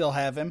glad I still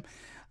have him.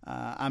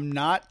 I'm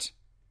not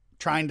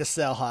trying to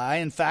sell high.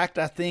 In fact,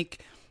 I think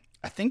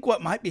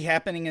what might be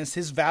happening is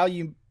his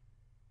value.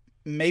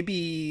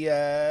 Maybe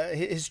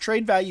his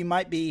trade value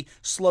might be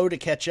slow to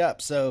catch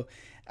up. So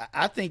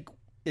I think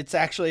it's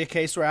actually a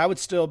case where I would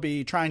still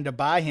be trying to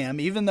buy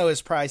him, even though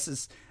his price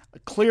has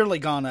clearly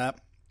gone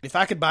up. If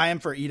I could buy him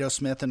for Ito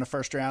Smith in a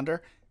first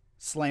rounder,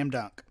 slam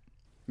dunk.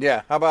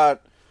 Yeah. How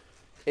about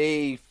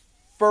a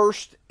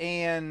first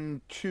and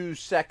 2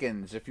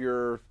 seconds if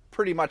you're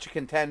pretty much a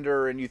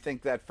contender and you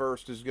think that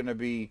first is going to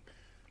be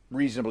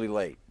reasonably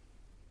late?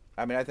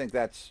 I mean,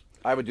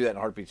 I would do that in a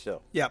heartbeat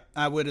still. Yeah,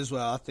 I would as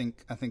well. I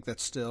think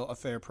that's still a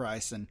fair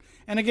price. And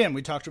again,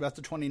 we talked about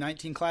the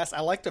 2019 class.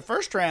 I like the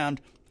first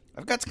round.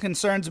 I've got some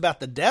concerns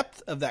about the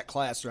depth of that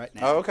class right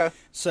now. Oh, okay.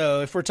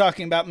 So if we're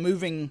talking about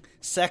moving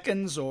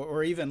seconds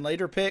or even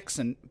later picks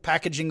and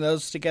packaging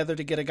those together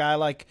to get a guy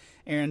like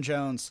Aaron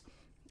Jones,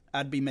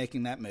 I'd be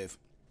making that move.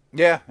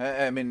 Yeah,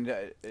 I mean,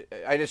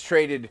 I just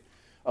traded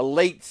a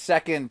late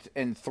second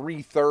and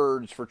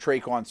 3/3 for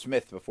Traquan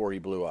Smith before he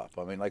blew up.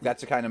 I mean, like,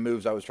 that's the kind of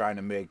moves I was trying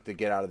to make to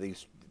get out of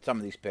some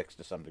of these picks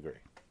to some degree.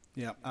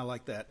 Yeah, I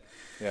like that.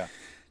 Yeah.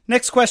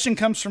 Next question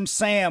comes from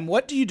Sam.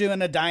 What do you do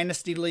in a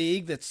dynasty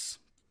league that's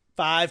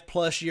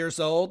 5+ years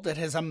old that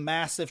has a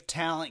massive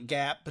talent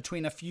gap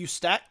between a few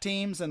stacked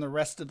teams and the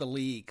rest of the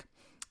league?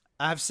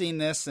 I've seen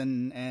this,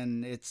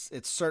 and it's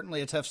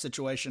certainly a tough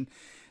situation.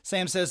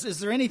 Sam says,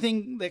 is there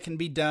anything that can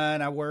be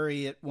done? I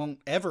worry it won't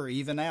ever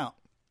even out.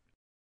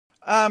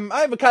 I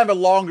have a kind of a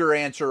longer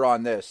answer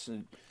on this.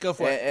 Go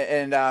for it.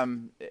 And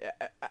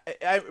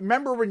I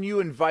remember when you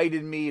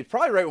invited me,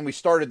 probably right when we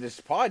started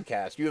this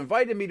podcast, you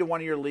invited me to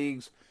one of your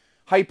leagues,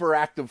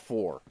 Hyperactive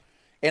 4.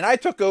 And I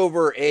took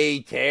over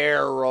a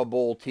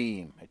terrible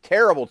team,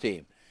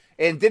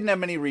 and didn't have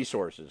many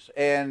resources,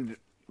 and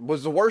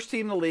was the worst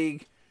team in the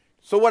league.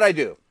 So what'd I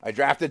do? I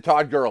drafted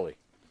Todd Gurley.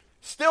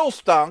 Still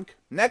stunk.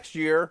 Next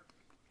year,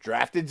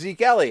 drafted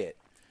Zeke Elliott.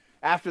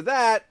 After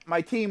that,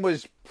 my team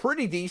was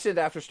pretty decent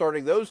after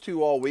starting those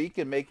two all week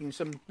and making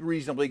some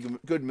reasonably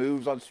good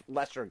moves on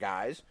lesser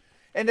guys,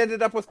 and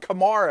ended up with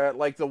Kamara at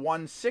like the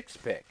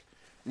 1-6 pick.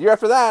 The year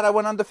after that, I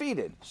went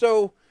undefeated.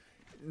 So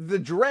the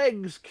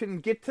dregs can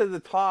get to the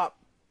top.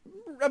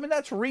 I mean,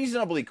 that's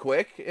reasonably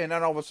quick, and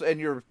then all of a sudden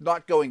you're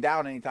not going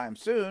down anytime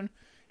soon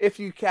if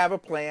you have a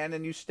plan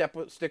and you stick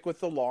with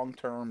the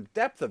long-term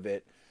depth of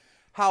it.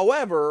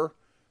 However,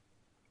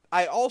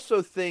 I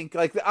also think,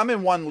 like, I'm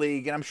in one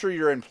league, and I'm sure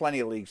you're in plenty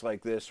of leagues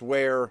like this,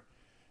 where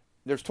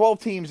there's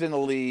 12 teams in the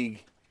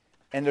league,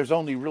 and there's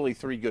only really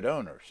 3 good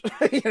owners.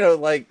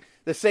 Like,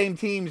 the same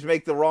teams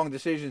make the wrong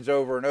decisions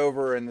over and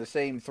over, and the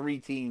same 3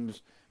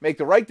 teams make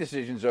the right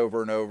decisions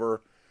over and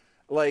over.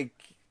 Like,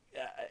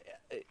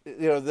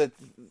 that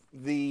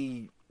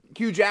the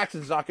Hugh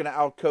Jackson's not going to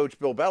outcoach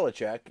Bill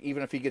Belichick,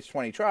 even if he gets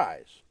 20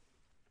 tries.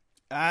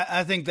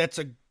 I think that's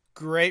a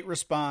great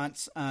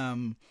response.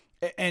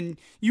 And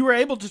you were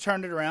able to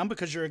turn it around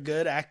because you're a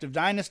good active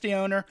dynasty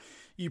owner.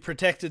 You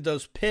protected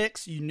those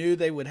picks. You knew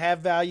they would have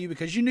value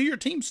because you knew your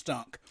team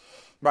stunk.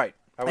 Right.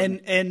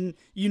 And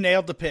you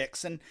nailed the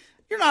picks. And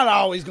you're not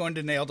always going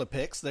to nail the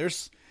picks.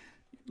 There's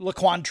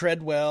Laquan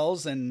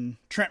Treadwells and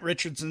Trent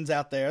Richardsons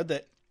out there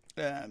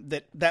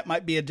that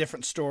might be a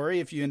different story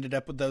if you ended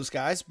up with those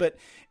guys. But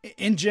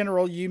in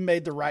general, you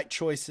made the right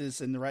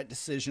choices and the right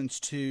decisions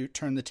to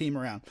turn the team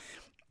around.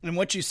 And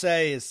what you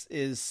say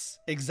is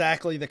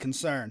exactly the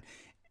concern.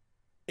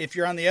 If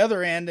you're on the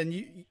other end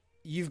and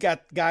you've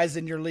got guys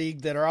in your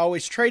league that are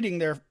always trading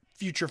their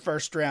future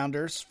first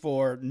rounders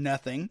for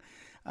nothing,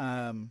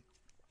 and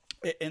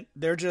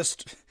they're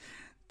just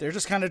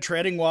kind of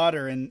treading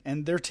water,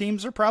 and their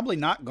teams are probably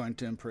not going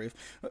to improve.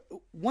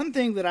 One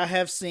thing that I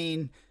have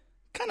seen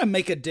kind of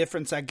make a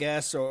difference, I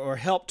guess, or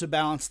help to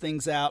balance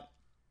things out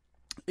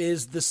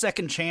is the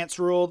second chance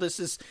rule.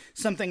 This is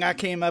something I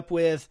came up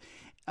with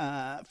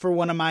for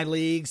one of my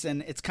leagues,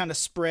 and it's kind of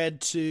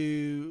spread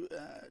to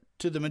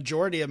the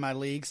majority of my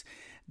leagues,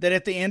 that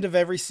at the end of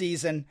every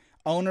season,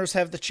 owners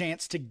have the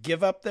chance to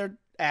give up their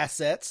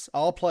assets,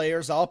 all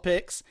players, all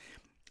picks,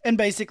 and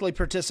basically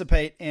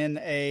participate in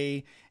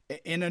a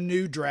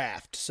new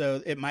draft.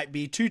 So it might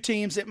be 2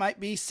 teams, it might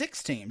be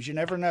 6 teams. You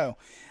never know.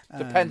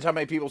 Depends how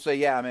many people say,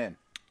 yeah, I'm in.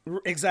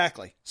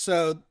 Exactly.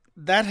 So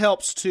that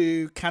helps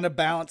to kind of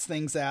balance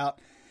things out.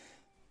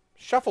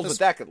 Shuffles the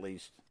deck at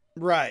least.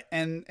 Right.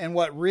 And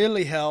what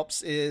really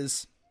helps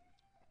is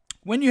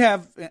when you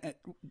have,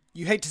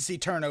 you hate to see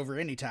turnover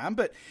anytime,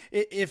 but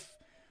if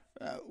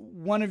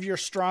one of your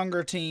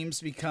stronger teams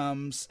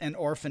becomes an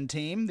orphan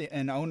team,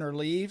 an owner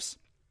leaves,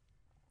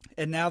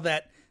 and now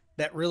that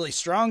really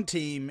strong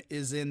team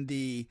is in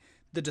the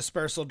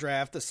dispersal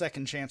draft, the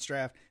second chance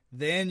draft,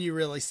 then you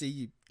really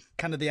see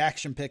kind of the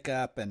action pick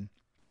up. And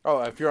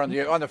if you're on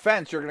the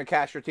fence, you're going to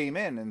cash your team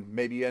in, and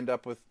maybe you end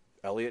up with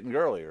Elliott and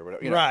Gurley or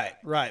whatever.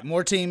 Right.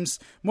 More teams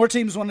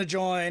want to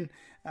join,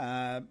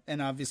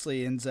 and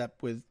obviously ends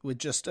up with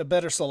just a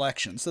better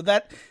selection. So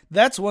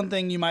that's one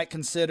thing you might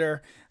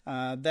consider.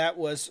 That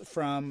was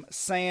from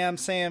Sam.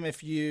 Sam,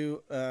 if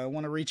you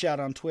want to reach out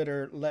on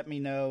Twitter, let me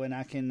know, and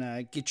I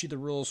can get you the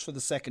rules for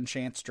the second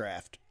chance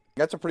draft.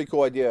 That's a pretty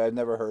cool idea. I'd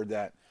never heard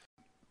that.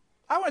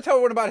 I want to tell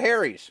everyone about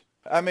Harry's.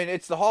 I mean,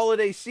 it's the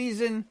holiday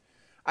season.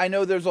 I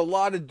know there's a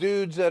lot of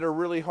dudes that are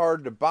really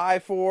hard to buy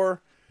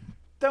for.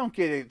 Don't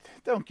get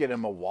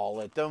him a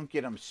wallet. Don't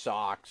get him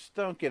socks.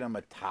 Don't get him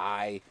a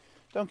tie.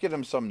 Don't get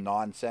him some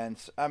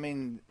nonsense. I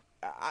mean,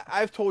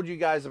 I've told you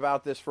guys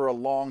about this for a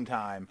long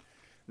time,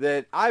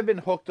 that I've been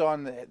hooked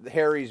on the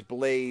Harry's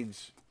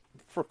blades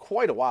for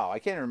quite a while. I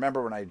can't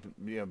remember when I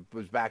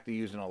was back to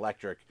using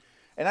electric.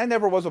 And I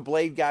never was a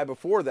blade guy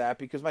before that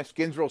because my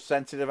skin's real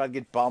sensitive. I'd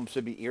get bumps.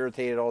 I'd be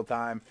irritated all the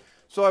time.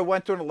 So I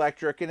went to an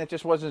electric, and it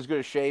just wasn't as good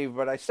a shave,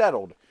 but I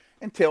settled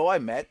until I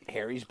met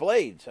Harry's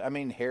blades. I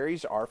mean,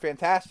 Harry's are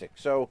fantastic.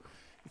 So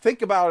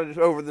think about it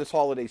over this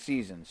holiday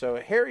season. So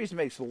Harry's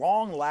makes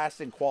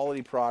long-lasting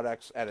quality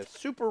products at a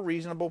super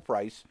reasonable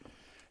price.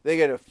 They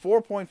get a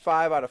 4.5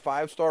 out of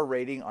 5-star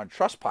rating on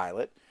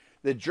Trustpilot.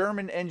 The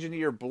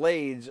German-engineered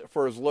blades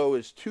for as low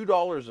as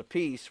 $2 a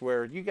piece,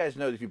 where you guys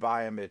know that if you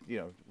buy them at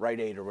Rite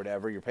Aid or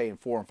whatever, you're paying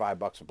 $4 and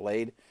 $5 a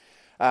blade.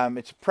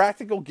 It's a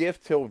practical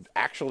gift to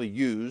actually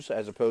use,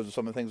 as opposed to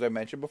some of the things I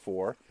mentioned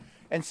before,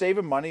 and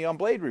saving money on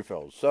blade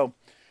refills. So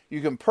you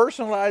can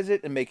personalize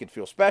it and make it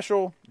feel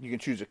special. You can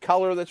choose a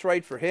color that's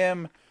right for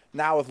him.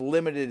 Now with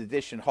limited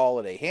edition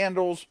holiday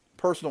handles,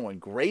 personal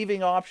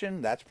engraving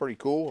option. That's pretty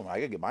cool. I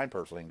gotta get mine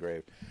personally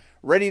engraved.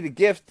 Ready to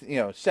gift,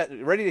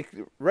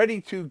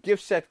 ready to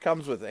gift set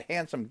comes with a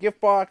handsome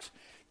gift box.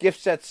 Gift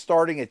sets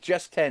starting at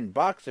just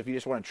 $10 if you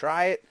just want to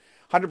try it.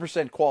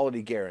 100%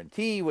 quality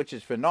guarantee, which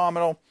is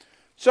phenomenal.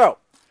 So,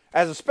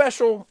 as a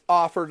special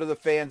offer to the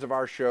fans of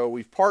our show,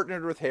 we've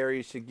partnered with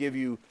Harry's to give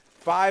you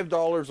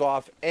 $5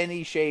 off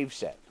any shave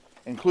set,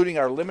 including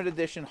our limited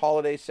edition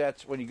holiday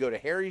sets when you go to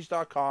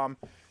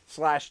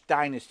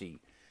harrys.com/dynasty.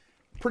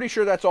 Pretty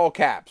sure that's all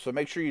caps, so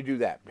make sure you do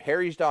that.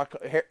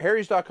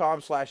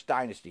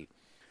 harrys.com/dynasty.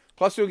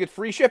 Plus, you'll get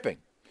free shipping.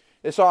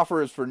 This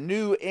offer is for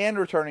new and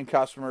returning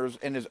customers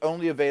and is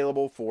only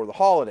available for the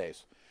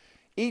holidays.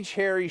 Each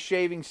Harry's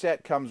shaving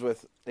set comes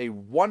with a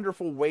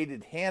wonderful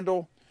weighted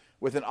handle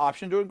with an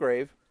option to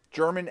engrave,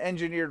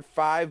 German-engineered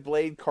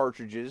 5-blade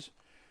cartridges,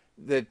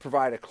 that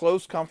provide a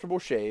close, comfortable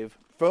shave,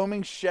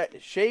 foaming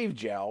shave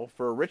gel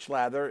for a rich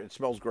lather. It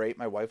smells great.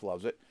 My wife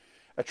loves it.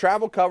 A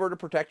travel cover to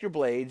protect your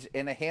blades,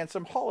 and a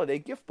handsome holiday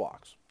gift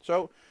box.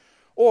 So,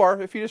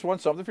 or if you just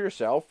want something for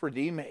yourself,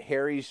 redeem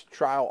Harry's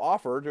trial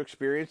offer to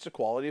experience the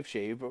quality of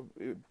shave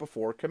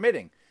before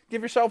committing.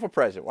 Give yourself a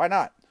present. Why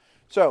not?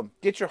 So,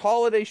 get your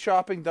holiday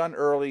shopping done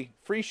early.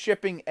 Free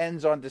shipping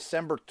ends on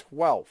December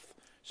 12th.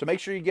 So make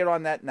sure you get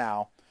on that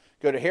now.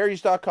 Go to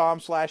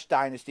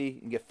harrys.com/dynasty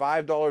and get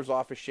 $5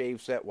 off a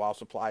shave set while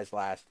supplies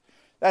last.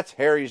 That's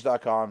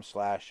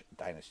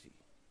harrys.com/dynasty.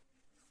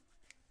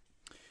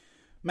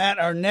 Matt,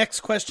 our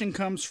next question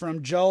comes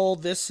from Joel.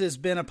 This has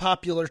been a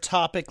popular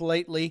topic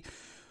lately.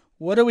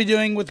 What are we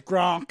doing with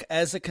Gronk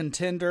as a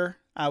contender?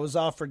 I was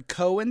offered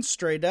Cohen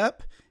straight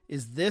up.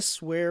 Is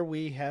this where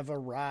we have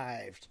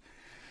arrived?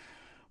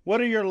 What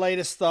are your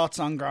latest thoughts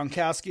on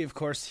Gronkowski? Of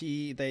course,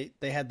 they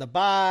had the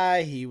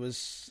bye.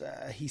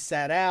 He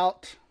sat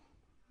out.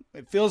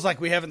 It feels like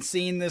we haven't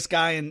seen this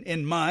guy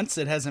in months.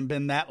 It hasn't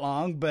been that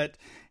long, but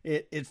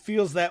it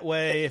feels that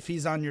way if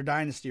he's on your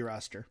dynasty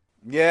roster.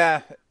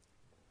 Yeah,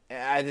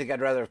 I think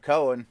I'd rather have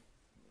Cohen.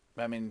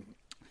 I mean,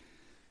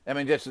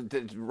 just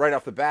right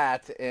off the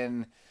bat,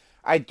 and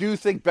I do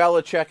think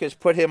Belichick has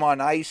put him on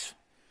ice,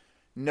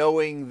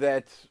 knowing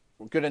that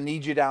we're going to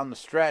need you down the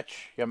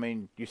stretch. I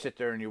mean, you sit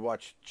there and you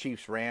watch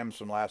Chiefs-Rams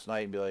from last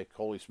night and be like,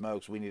 holy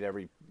smokes, we need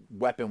every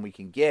weapon we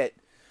can get.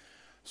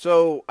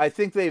 So I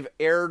think they've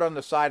erred on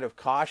the side of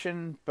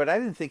caution, but I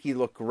didn't think he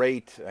looked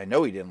great. I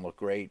know he didn't look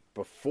great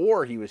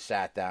before he was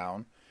sat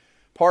down.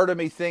 Part of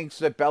me thinks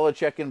that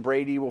Belichick and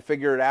Brady will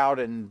figure it out,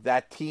 and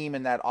that team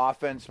and that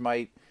offense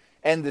might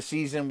end the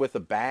season with a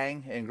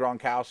bang, and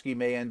Gronkowski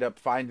may end up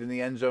finding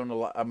the end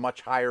zone a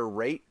much higher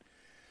rate.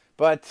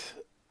 But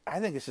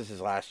I think this is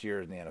his last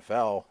year in the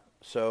NFL.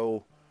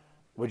 So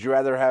would you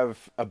rather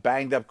have a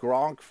banged-up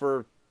Gronk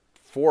for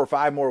 4 or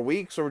 5 more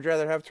weeks, or would you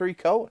rather have Tariq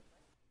Cohen?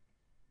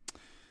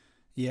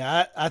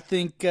 Yeah, I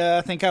think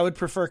I would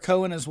prefer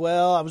Cohen as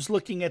well. I was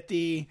looking at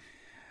the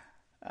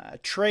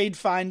trade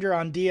finder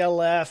on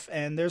DLF,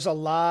 and there's a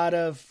lot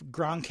of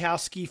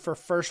Gronkowski for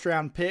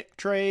first-round pick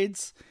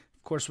trades.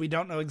 Of course, we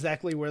don't know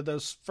exactly where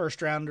those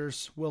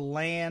first-rounders will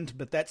land,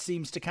 but that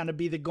seems to kind of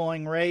be the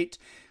going rate.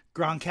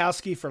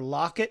 Gronkowski for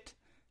Lockett.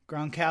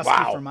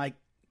 Gronkowski for Mike.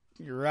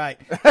 You're right.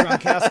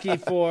 Gronkowski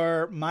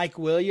for Mike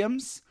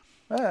Williams.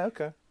 Oh,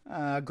 okay.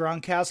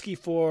 Gronkowski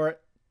for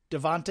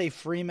Devontae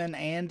Freeman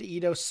and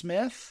Ito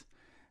Smith.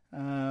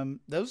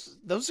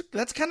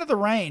 That's kind of the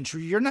range.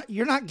 You're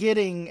not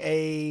getting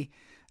a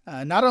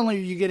not only are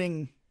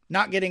you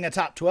not getting a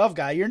top 12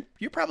 guy,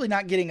 you're probably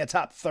not getting a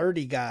top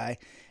 30 guy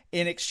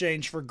in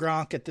exchange for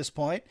Gronk at this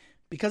point,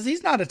 because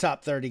he's not a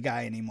top 30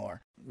 guy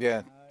anymore.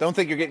 Yeah. Don't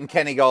think you're getting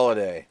Kenny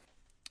Golladay.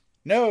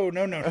 No.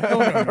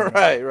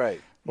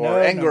 Right.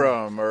 Or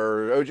Ingram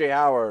or O.J.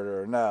 Howard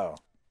or no.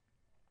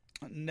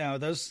 No,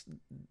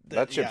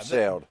 that ship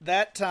sailed.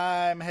 That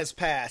time has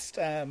passed.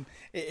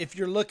 If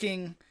you're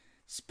looking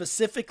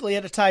specifically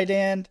at a tight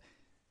end,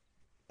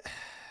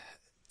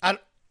 I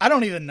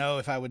don't even know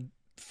if I would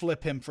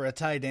flip him for a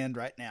tight end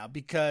right now,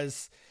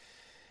 because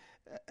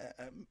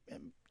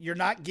you're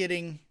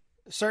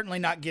certainly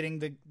not getting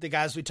the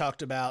guys we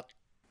talked about.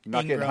 You're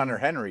not getting Hunter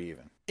Henry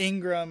even.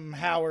 Ingram,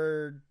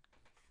 Howard,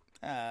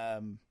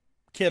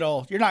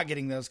 Kittle. You're not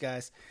getting those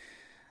guys.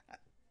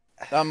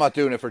 I'm not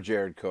doing it for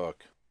Jared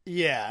Cook.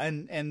 Yeah,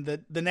 and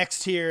the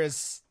next tier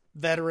is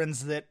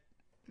veterans that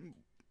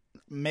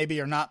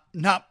maybe are not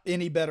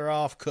any better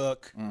off.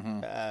 Cook,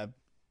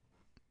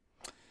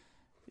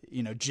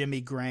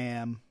 Jimmy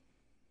Graham,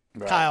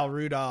 right. Kyle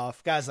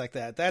Rudolph, guys like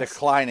that. That's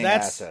declining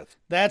assets.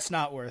 That's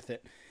not worth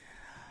it.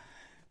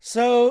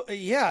 So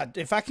yeah,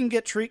 if I can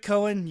get Tariq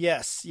Cohen,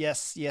 yes,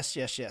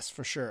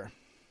 for sure.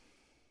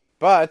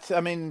 But I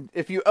mean,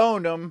 if you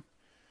own him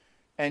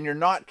and you're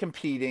not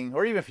competing,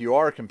 or even if you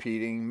are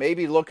competing,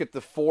 maybe look at the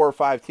 4 or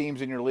 5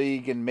 teams in your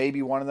league, and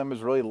maybe one of them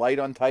is really light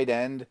on tight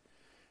end,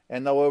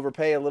 and they'll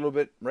overpay a little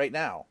bit right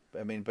now.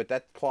 I mean, but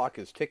that clock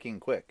is ticking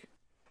quick.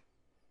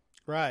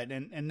 Right,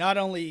 and not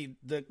only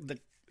the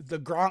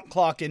Gronk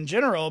clock in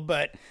general,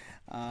 but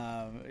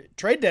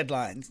trade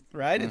deadlines,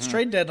 right? Mm-hmm. It's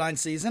trade deadline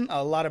season.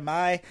 A lot of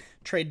my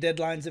trade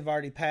deadlines have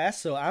already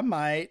passed, so I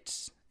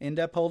might end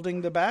up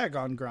holding the bag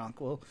on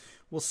Gronk.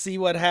 We'll see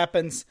what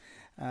happens.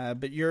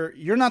 But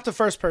you're not the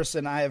first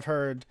person I have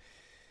heard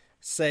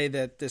say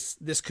that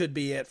this could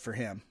be it for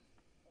him.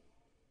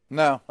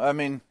 No, I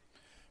mean,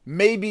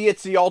 maybe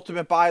it's the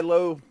ultimate buy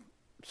low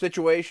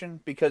situation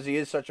because he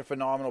is such a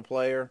phenomenal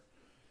player,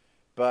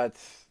 but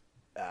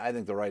I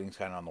think the writing's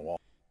kind of on the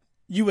wall.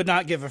 You would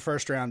not give a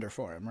first rounder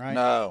for him, right?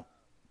 No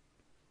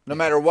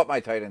matter what my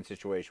tight end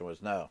situation was,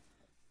 no.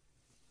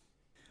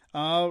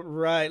 All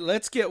right,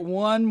 let's get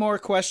one more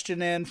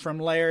question in from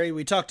Larry.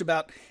 We talked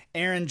about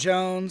Aaron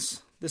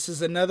Jones. This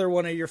is another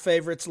one of your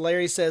favorites.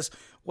 Larry says,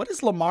 what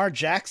is Lamar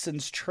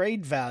Jackson's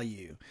trade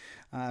value?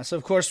 So,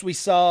 of course, we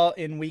saw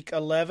in Week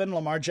 11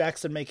 Lamar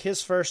Jackson make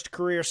his first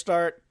career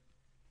start.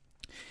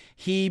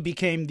 He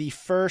became the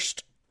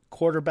first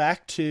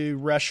quarterback to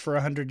rush for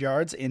 100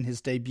 yards in his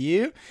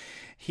debut.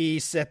 He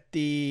set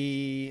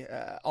the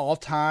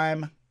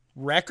all-time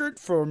record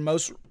for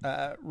most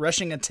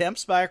rushing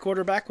attempts by a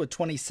quarterback with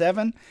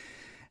 27.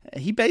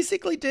 He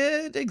basically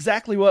did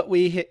exactly what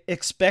we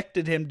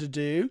expected him to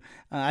do.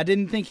 I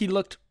didn't think he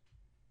looked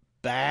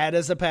bad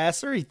as a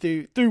passer. He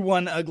threw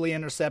one ugly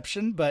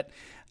interception, but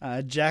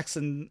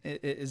Jackson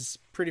is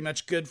pretty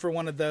much good for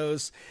one of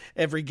those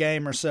every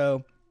game or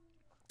so.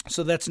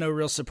 So that's no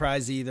real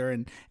surprise either.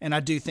 And I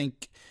do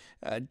think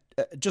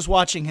just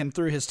watching him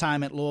through his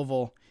time at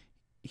Louisville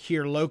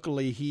here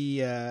locally,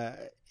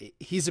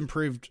 he's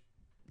improved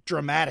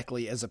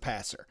dramatically as a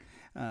passer.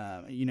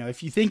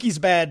 If you think he's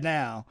bad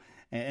now,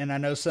 and I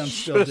know some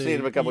still do. Seen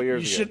him a couple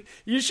years ago.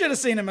 You should have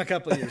seen him a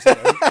couple of years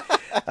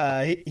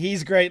ago.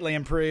 He's greatly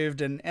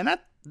improved, and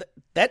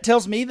that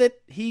tells me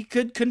that he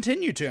could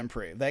continue to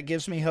improve. That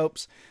gives me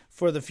hopes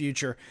for the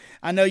future.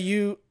 I know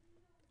you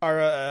are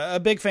a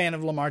big fan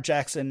of Lamar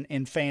Jackson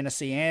in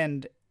fantasy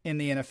and in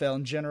the NFL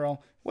in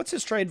general. What's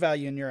his trade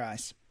value in your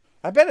eyes?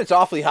 I bet it's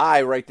awfully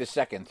high right this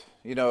second.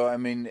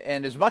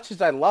 And as much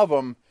as I love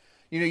him,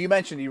 you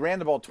mentioned he ran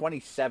the ball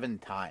 27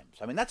 times.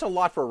 I mean, that's a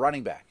lot for a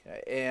running back.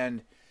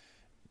 And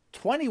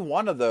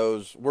 21 of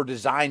those were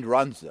designed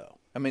runs, though.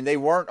 I mean, they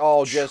weren't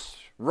all just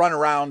run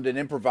around and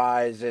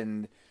improvise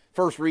and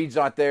first read's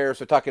not there,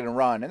 so tuck it and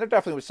run. And there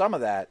definitely was some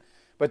of that.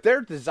 But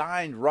they're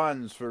designed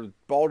runs for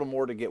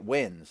Baltimore to get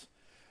wins.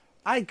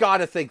 I got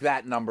to think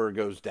that number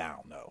goes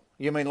down, though.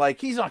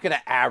 He's not going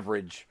to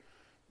average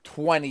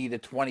 20 to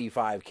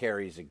 25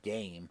 carries a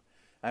game.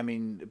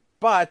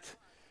 But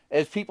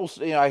as people,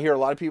 I hear a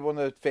lot of people in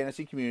the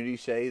fantasy community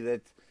say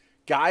that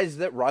guys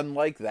that run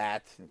like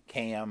that,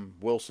 Cam,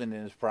 Wilson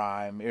in his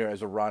prime,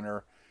 as a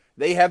runner,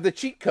 they have the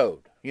cheat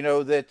code.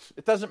 That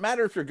it doesn't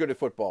matter if you're good at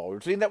football.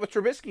 We're seeing that with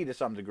Trubisky to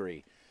some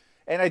degree.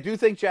 And I do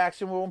think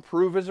Jackson will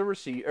improve as a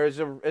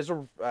receiver, as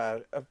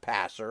a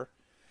passer.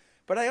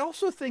 But I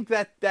also think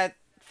that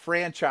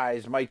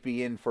franchise might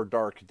be in for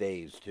dark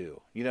days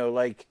too.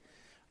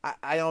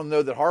 I don't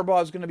know that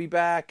Harbaugh is going to be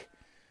back.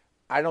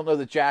 I don't know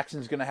that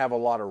Jackson's going to have a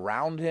lot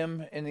around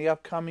him in the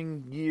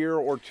upcoming year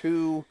or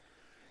two.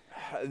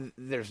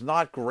 There's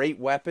not great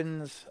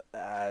weapons.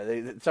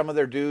 Some of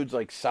their dudes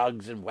like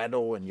Suggs and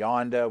Weddle and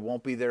Yonda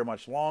won't be there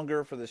much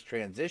longer for this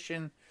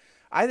transition.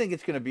 I think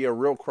it's going to be a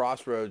real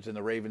crossroads in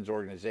the Ravens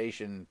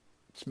organization.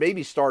 It's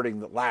maybe starting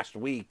the last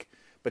week,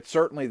 but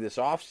certainly this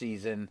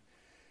offseason.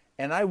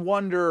 And I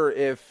wonder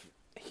if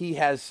he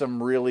has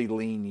some really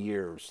lean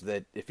years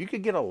that if you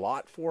could get a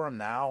lot for him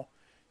now,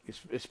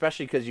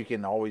 especially because you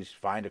can always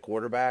find a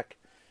quarterback,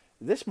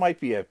 this might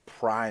be a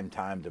prime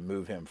time to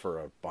move him for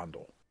a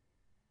bundle.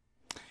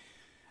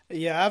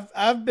 Yeah,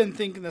 I've been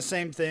thinking the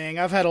same thing.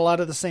 I've had a lot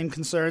of the same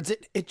concerns.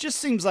 It just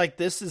seems like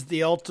this is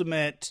the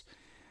ultimate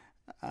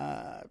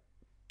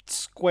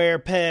square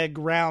peg,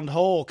 round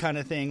hole kind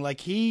of thing.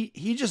 Like he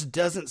just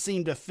doesn't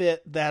seem to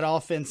fit that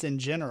offense in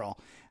general.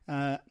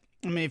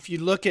 If you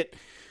look at,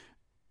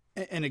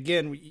 and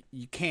again,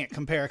 you can't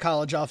compare a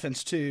college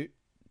offense to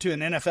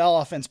an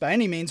NFL offense by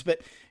any means, but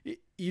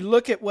you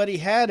look at what he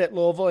had at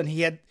Louisville, and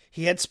he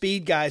had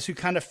speed guys who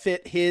kind of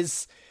fit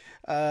his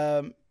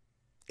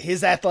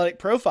athletic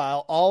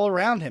profile all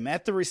around him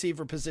at the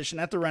receiver position,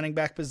 at the running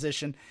back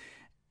position.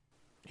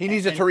 He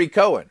needs a Tariq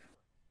Cohen.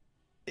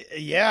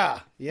 Yeah,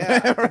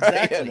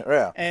 exactly.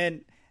 Yeah.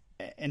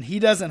 And he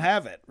doesn't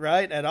have it,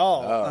 right, at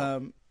all.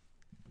 Oh.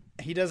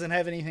 He doesn't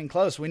have anything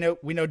close. We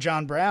know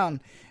John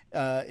Brown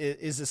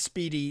is a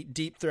speedy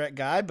deep threat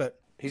guy, but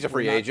he's a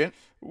free agent.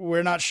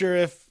 We're not sure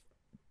if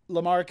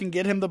Lamar can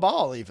get him the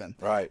ball even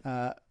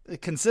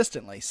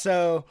consistently.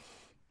 So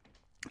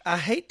I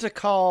hate to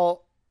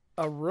call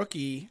a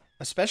rookie,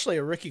 especially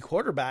a rookie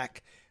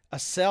quarterback, a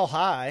sell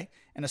high,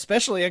 and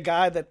especially a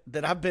guy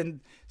that I've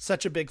been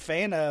such a big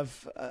fan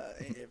of.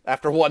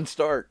 After one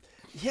start.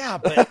 Yeah,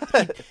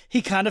 but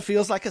he kind of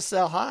feels like a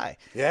sell high.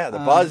 Yeah, the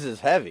buzz is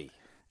heavy.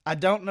 I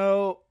don't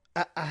know.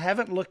 I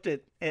haven't looked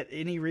at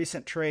any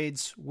recent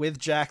trades with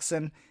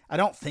Jackson. I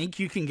don't think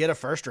you can get a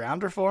first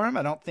rounder for him.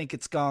 I don't think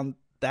it's gone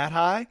that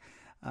high.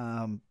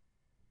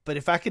 But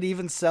if I could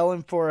even sell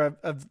him for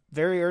a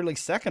very early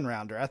second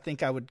rounder, I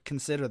think I would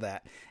consider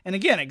that. And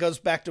again, it goes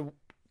back to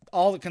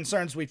all the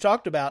concerns we've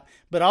talked about,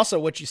 but also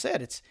what you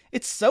said.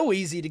 It's so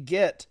easy to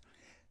get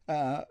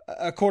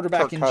a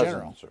quarterback Kirk in Cousins.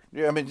 general.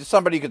 Yeah,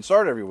 somebody you can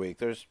start every week.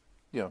 There's,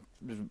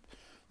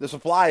 the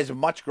supply is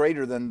much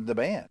greater than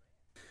demand.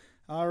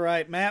 All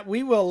right, Matt,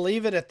 we will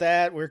leave it at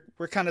that.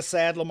 We're kind of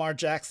sad Lamar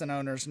Jackson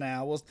owners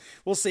now.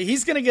 We'll see.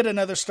 He's going to get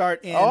another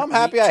start in. Oh, I'm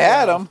happy I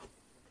had him.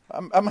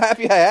 I'm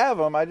happy I have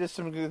him. I just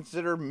am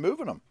consider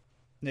moving him.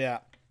 Yeah.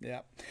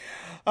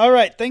 All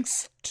right.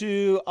 Thanks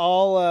to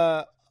all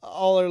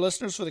our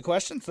listeners for the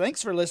questions.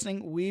 Thanks for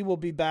listening. We will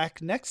be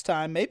back next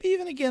time, maybe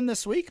even again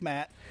this week,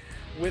 Matt,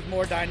 with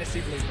more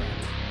Dynasty Blueprint.